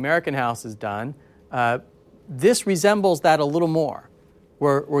business in the American House is done. This resembles that a little more,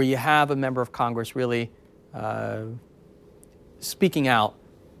 where you have a member of Congress really speaking out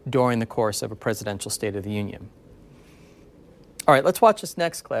during the course of a presidential State of the Union. All right, let's watch this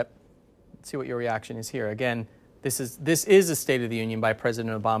next clip. Let's see what your reaction is here. Again, this is a State of the Union by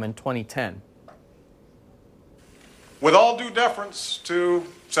President Obama in 2010. With all due deference to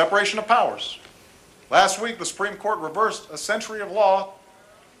separation of powers, last week the Supreme Court reversed a century of law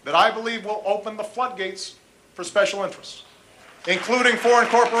that I believe will open the floodgates for special interests, including foreign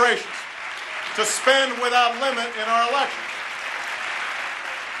corporations, to spend without limit in our elections.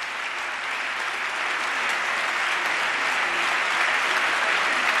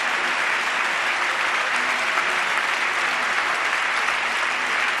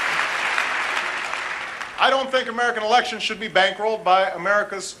 I don't think American elections should be bankrolled by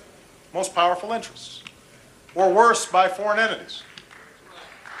America's most powerful interests, or worse, by foreign entities.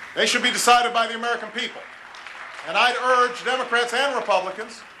 They should be decided by the American people. And I'd urge Democrats and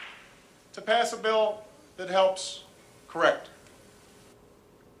Republicans to pass a bill that helps correct.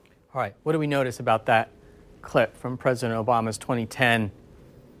 All right, what do we notice about that clip from President Obama's 2010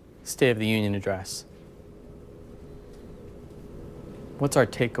 State of the Union address? What's our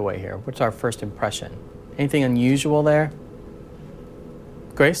takeaway here? What's our first impression? Anything unusual there?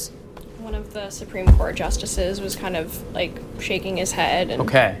 Grace? One of the Supreme Court justices was kind of like shaking his head.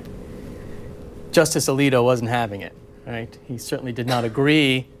 Okay. Justice Alito wasn't having it, right? He certainly did not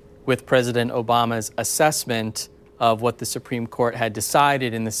agree with President Obama's assessment of what the Supreme Court had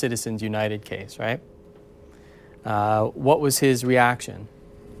decided in the Citizens United case, right? What was his reaction?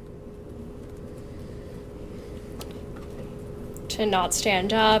 To not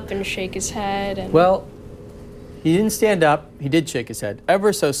stand up and shake his head. Well, he didn't stand up. He did shake his head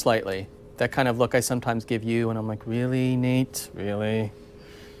ever so slightly. That kind of look I sometimes give you, and I'm like, really, Nate? Really?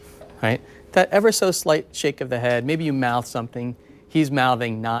 Right? That ever so slight shake of the head. Maybe you mouth something. He's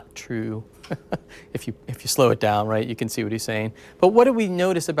mouthing not true. If you slow it down, right, you can see what he's saying. But what do we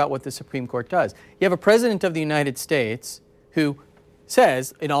notice about what the Supreme Court does? You have a president of the United States who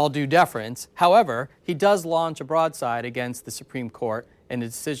says, in all due deference, however, he does launch a broadside against the Supreme Court and a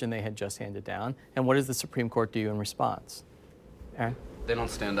decision they had just handed down. And what does the Supreme Court do in response? Aaron? They don't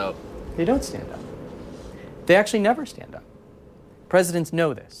stand up. They don't stand up. They actually never stand up. Presidents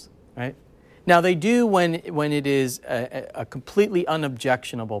know this, right? Now, they do when it is a completely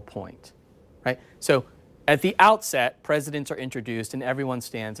unobjectionable point, right? So at the outset, presidents are introduced and everyone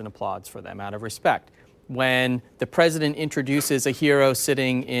stands and applauds for them out of respect. When the president introduces a hero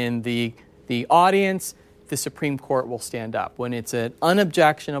sitting in the audience, the Supreme Court will stand up. When it's an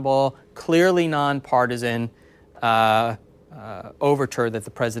unobjectionable, clearly nonpartisan overture that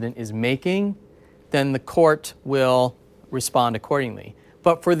the president is making, then the court will respond accordingly.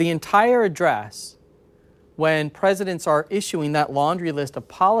 But for the entire address, when presidents are issuing that laundry list of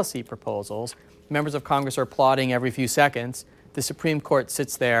policy proposals, members of Congress are applauding every few seconds, the Supreme Court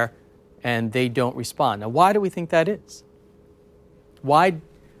sits there and they don't respond. Now, why do we think that is? Why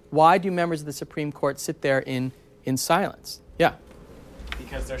do members of the Supreme Court sit there in silence? Yeah?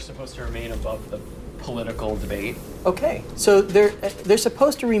 Because they're supposed to remain above the political debate. Okay, so they're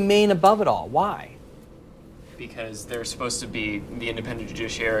supposed to remain above it all. Why? Because they're supposed to be the independent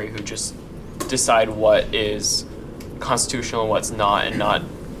judiciary who just decide what is constitutional and what's not, and not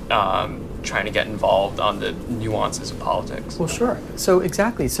trying to get involved on the nuances of politics. Well, sure. So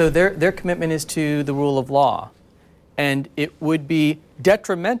exactly. So their commitment is to the rule of law. And it would be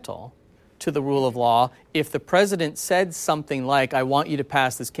detrimental to the rule of law if the president said something like, I want you to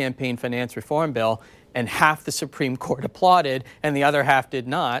pass this campaign finance reform bill, and half the Supreme Court applauded and the other half did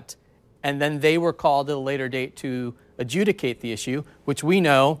not, and then they were called at a later date to adjudicate the issue, which we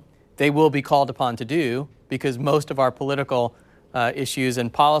know they will be called upon to do because most of our political issues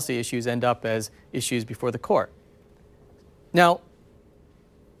and policy issues end up as issues before the court. Now,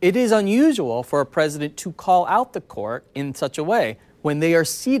 it is unusual for a president to call out the court in such a way when they are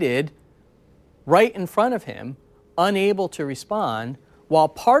seated right in front of him, unable to respond, while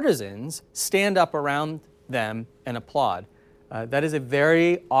partisans stand up around them and applaud. That is a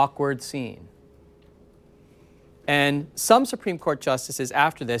very awkward scene. And some Supreme Court justices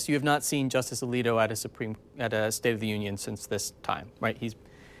after this, you have not seen Justice Alito at a State of the Union since this time, right?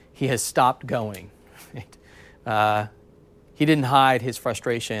 He has stopped going. Right? He didn't hide his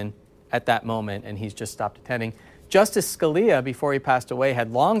frustration at that moment, and he's just stopped attending. Justice Scalia, before he passed away,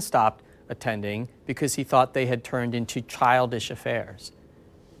 had long stopped attending because he thought they had turned into childish affairs.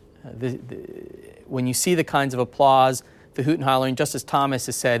 When you see the kinds of applause, the hoot and hollering, Justice Thomas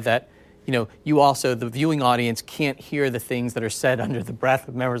has said that, you also, the viewing audience, can't hear the things that are said under the breath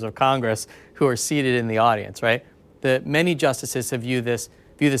of members of Congress who are seated in the audience, right? Many justices have view this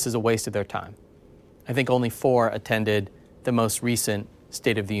as a waste of their time. I think only 4 attended the most recent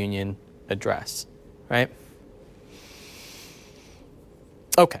State of the Union address, right?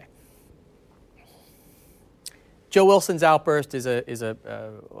 Okay. Joe Wilson's outburst is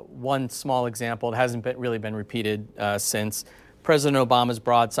a one small example. It hasn't really been repeated since. President Obama's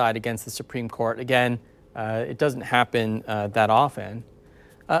broadside against the Supreme Court. Again, it doesn't happen that often.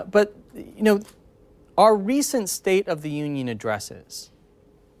 But our recent State of the Union addresses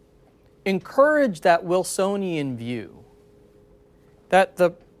encourage that Wilsonian view that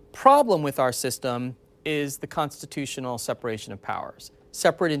the problem with our system is the constitutional separation of powers,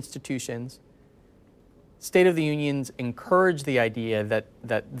 separate institutions. State of the Unions encourage the idea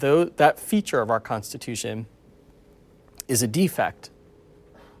that feature of our Constitution is a defect,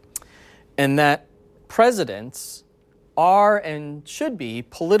 and that presidents are and should be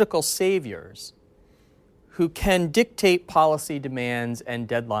political saviors who can dictate policy demands and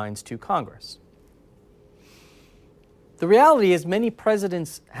deadlines to Congress. The reality is many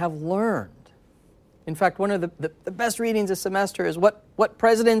presidents have learned. In fact, one of the best readings this semester is what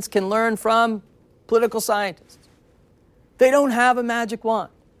presidents can learn from political scientists. They don't have a magic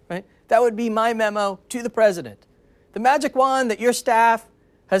wand, right? That would be my memo to the president. The magic wand that your staff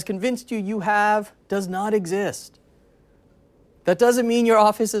has convinced you have does not exist. That doesn't mean your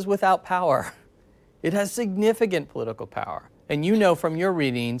office is without power. It has significant political power. And you know from your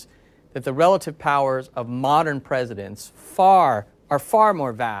readings that the relative powers of modern presidents are far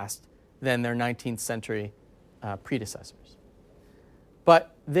more vast than their 19th century predecessors.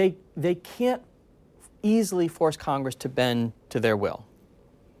 But they can't easily force Congress to bend to their will.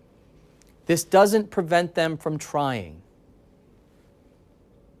 This doesn't prevent them from trying.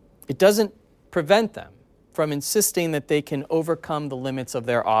 It doesn't prevent them from insisting that they can overcome the limits of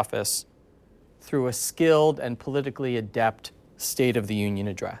their office through a skilled and politically adept State of the Union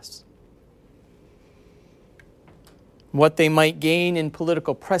address. What they might gain in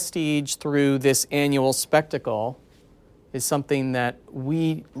political prestige through this annual spectacle is something that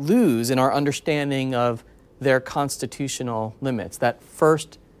we lose in our understanding of their constitutional limits, that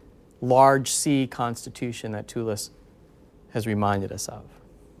first large C constitution that Toulouse has reminded us of.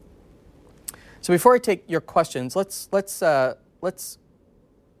 So before I take your questions, let's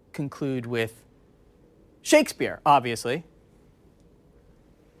conclude with Shakespeare, obviously.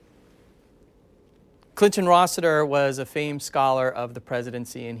 Clinton Rossiter was a famed scholar of the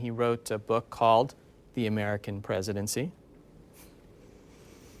presidency, and he wrote a book called The American Presidency.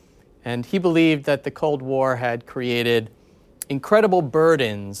 And he believed that the Cold War had created incredible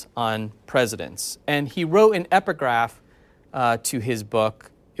burdens on presidents. And he wrote an epigraph to his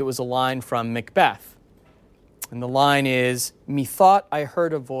book. It was a line from Macbeth. And the line is, "Methought I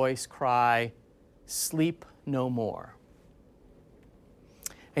heard a voice cry, 'Sleep no more.'"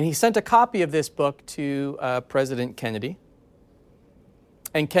 And he sent a copy of this book to President Kennedy.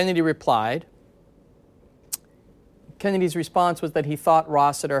 And Kennedy replied. Kennedy's response was that he thought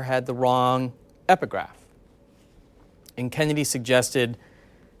Rossiter had the wrong epigraph. And Kennedy suggested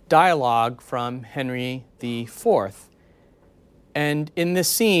dialogue from Henry IV. And in this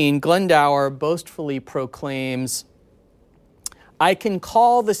scene, Glendower boastfully proclaims, "I can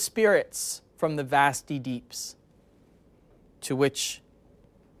call the spirits from the vasty deeps," to which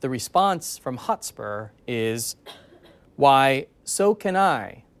the response from Hotspur is, "Why, so can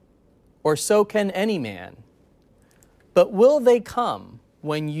I, or so can any man. But will they come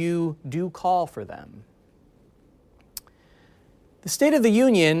when you do call for them?" The State of the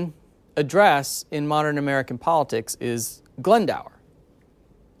Union address in modern American politics is Glendower.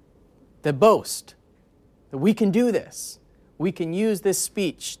 The boast that we can do this. We can use this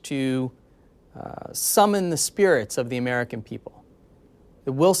speech to summon the spirits of the American people.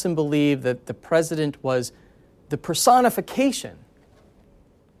 That Wilson believed that the president was the personification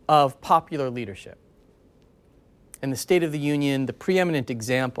of popular leadership. And the State of the Union, the preeminent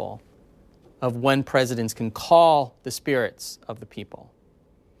example of when presidents can call the spirits of the people.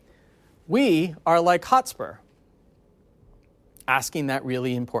 We are like Hotspur, asking that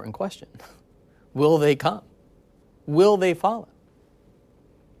really important question. Will they come? Will they follow?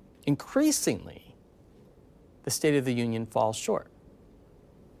 Increasingly, the State of the Union falls short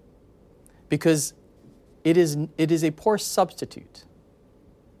because it is a poor substitute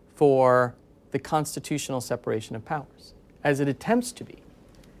for the constitutional separation of powers, as it attempts to be.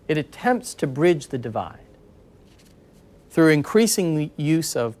 It attempts to bridge the divide through increasing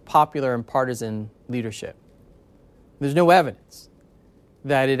use of popular and partisan leadership. There's no evidence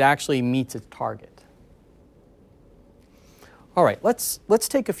that it actually meets its target. All right, let's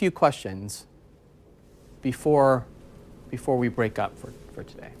take a few questions before we break up for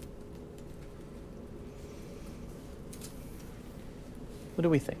today. What do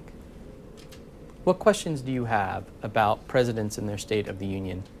we think? What questions do you have about presidents and their State of the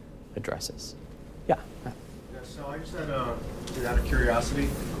Union addresses? Yeah. So I just had out of curiosity,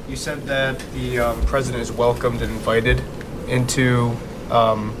 you said that the president is welcomed and invited into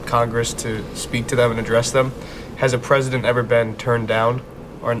Congress to speak to them and address them. Has a president ever been turned down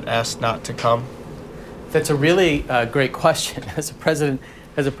or asked not to come? That's a really great question. Has a president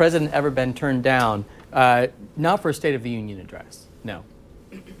ever been turned down? Not for a State of the Union address, no.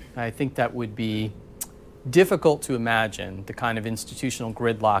 I think that would be difficult to imagine the kind of institutional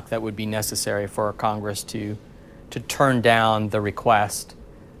gridlock that would be necessary for Congress to turn down the request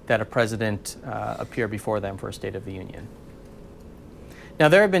that a president appear before them for a State of the Union. Now,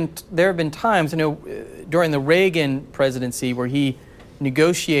 there have been times, during the Reagan presidency where he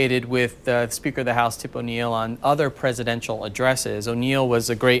negotiated with the Speaker of the House, Tip O'Neill, on other presidential addresses. O'Neill was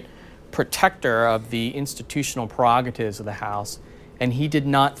a great protector of the institutional prerogatives of the House, and he did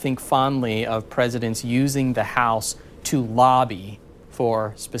not think fondly of presidents using the House to lobby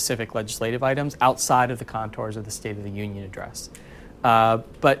for specific legislative items outside of the contours of the State of the Union address.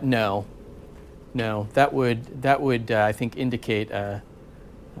 But no, that would I think indicate a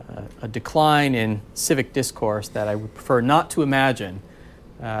decline in civic discourse that I would prefer not to imagine.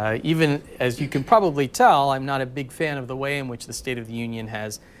 Even as you can probably tell, I'm not a big fan of the way in which the State of the Union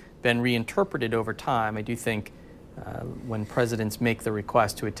has been reinterpreted over time. I do think when presidents make the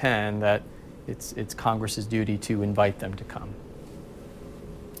request to attend, that it's Congress's duty to invite them to come.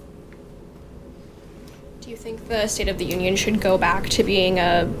 Do you think the State of the Union should go back to being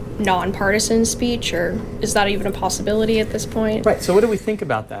a nonpartisan speech, or is that even a possibility at this point? Right, so what do we think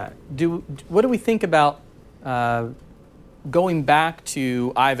about that? What do we think about going back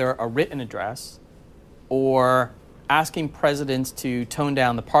to either a written address or asking presidents to tone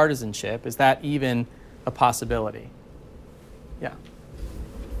down the partisanship? Is that even a possibility? Yeah.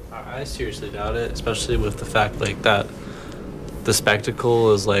 I seriously doubt it, especially with the fact that the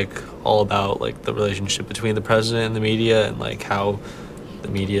spectacle is like all about like the relationship between the president and the media, and like how the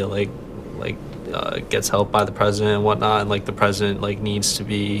media gets helped by the president and whatnot, and like the president like needs to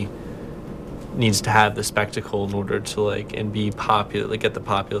have the spectacle in order to like and be popular, like get the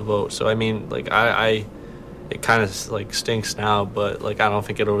popular vote. So I mean, like I it kind of like stinks now, but like I don't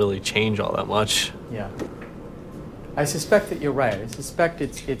think it'll really change all that much. Yeah. I suspect that you're right. I suspect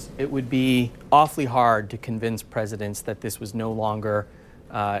it would be awfully hard to convince presidents that this was no longer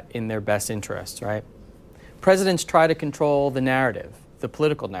in their best interests, right? Presidents try to control the narrative, the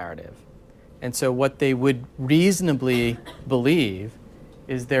political narrative. And so what they would reasonably believe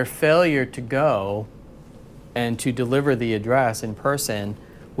is their failure to go and to deliver the address in person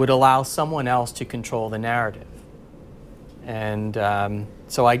would allow someone else to control the narrative. And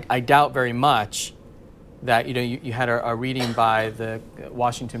so I doubt very much that, you had a reading by the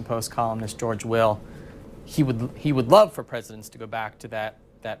Washington Post columnist George Will. He would love for presidents to go back to that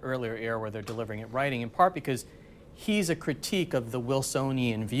earlier era where they're delivering it writing, in part because he's a critique of the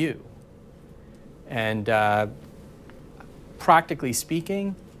Wilsonian view. And practically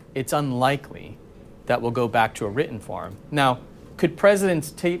speaking, it's unlikely that we'll go back to a written form. Now, could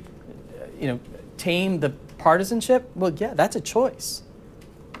presidents tame the partisanship? Well, yeah, that's a choice.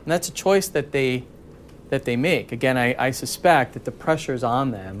 And that's a choice that they make. Again, I suspect that the pressure's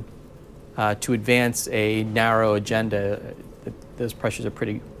on them to advance a narrow agenda. Those pressures are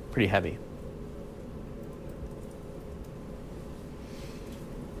pretty heavy.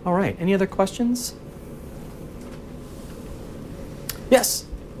 All right. Any other questions? Yes.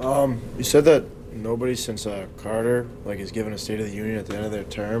 You said that nobody since Carter is given a State of the Union at the end of their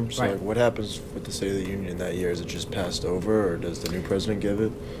term. So Right. what happens with the State of the Union that year? Is it just passed over, or does the new president give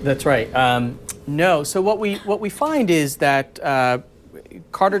it? That's right. No. So what we find is that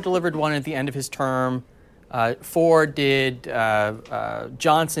Carter delivered one at the end of his term. Ford did.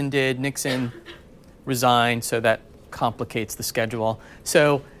 Johnson did. Nixon resigned. So that complicates the schedule.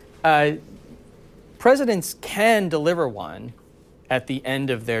 So presidents can deliver one at the end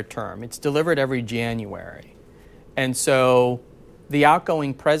of their term. It's delivered every January. And so the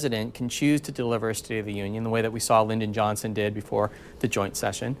outgoing president can choose to deliver a State of the Union the way that we saw Lyndon Johnson did before the joint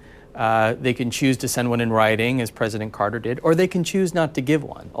session. They can choose to send one in writing, as President Carter did, or they can choose not to give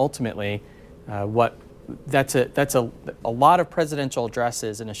one. Ultimately, that's a lot of presidential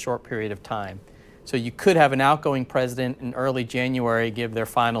addresses in a short period of time. So you could have an outgoing president in early January give their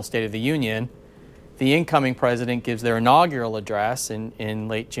final State of the Union. The incoming president gives their inaugural address in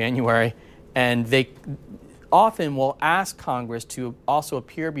late January, and they often will ask Congress to also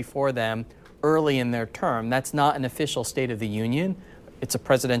appear before them early in their term. That's not an official State of the Union. It's a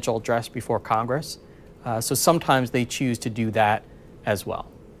presidential address before Congress. So sometimes they choose to do that as well.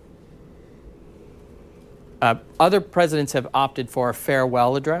 Other presidents have opted for a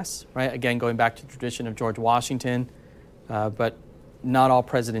farewell address, right? Again, going back to the tradition of George Washington, but not all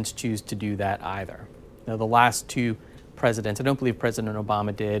presidents choose to do that either. Now, the last two presidents, I don't believe President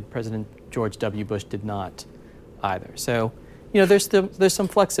Obama did. President George W. Bush did not either. So, there's some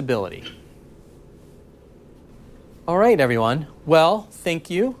flexibility. All right, everyone. Well, thank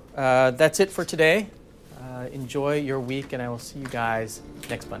you. That's it for today. Enjoy your week, and I will see you guys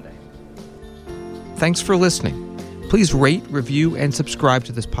next Monday. Thanks for listening. Please rate, review, and subscribe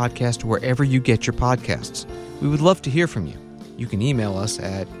to this podcast wherever you get your podcasts. We would love to hear from you. You can email us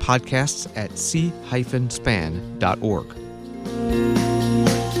at podcasts@c-span.org.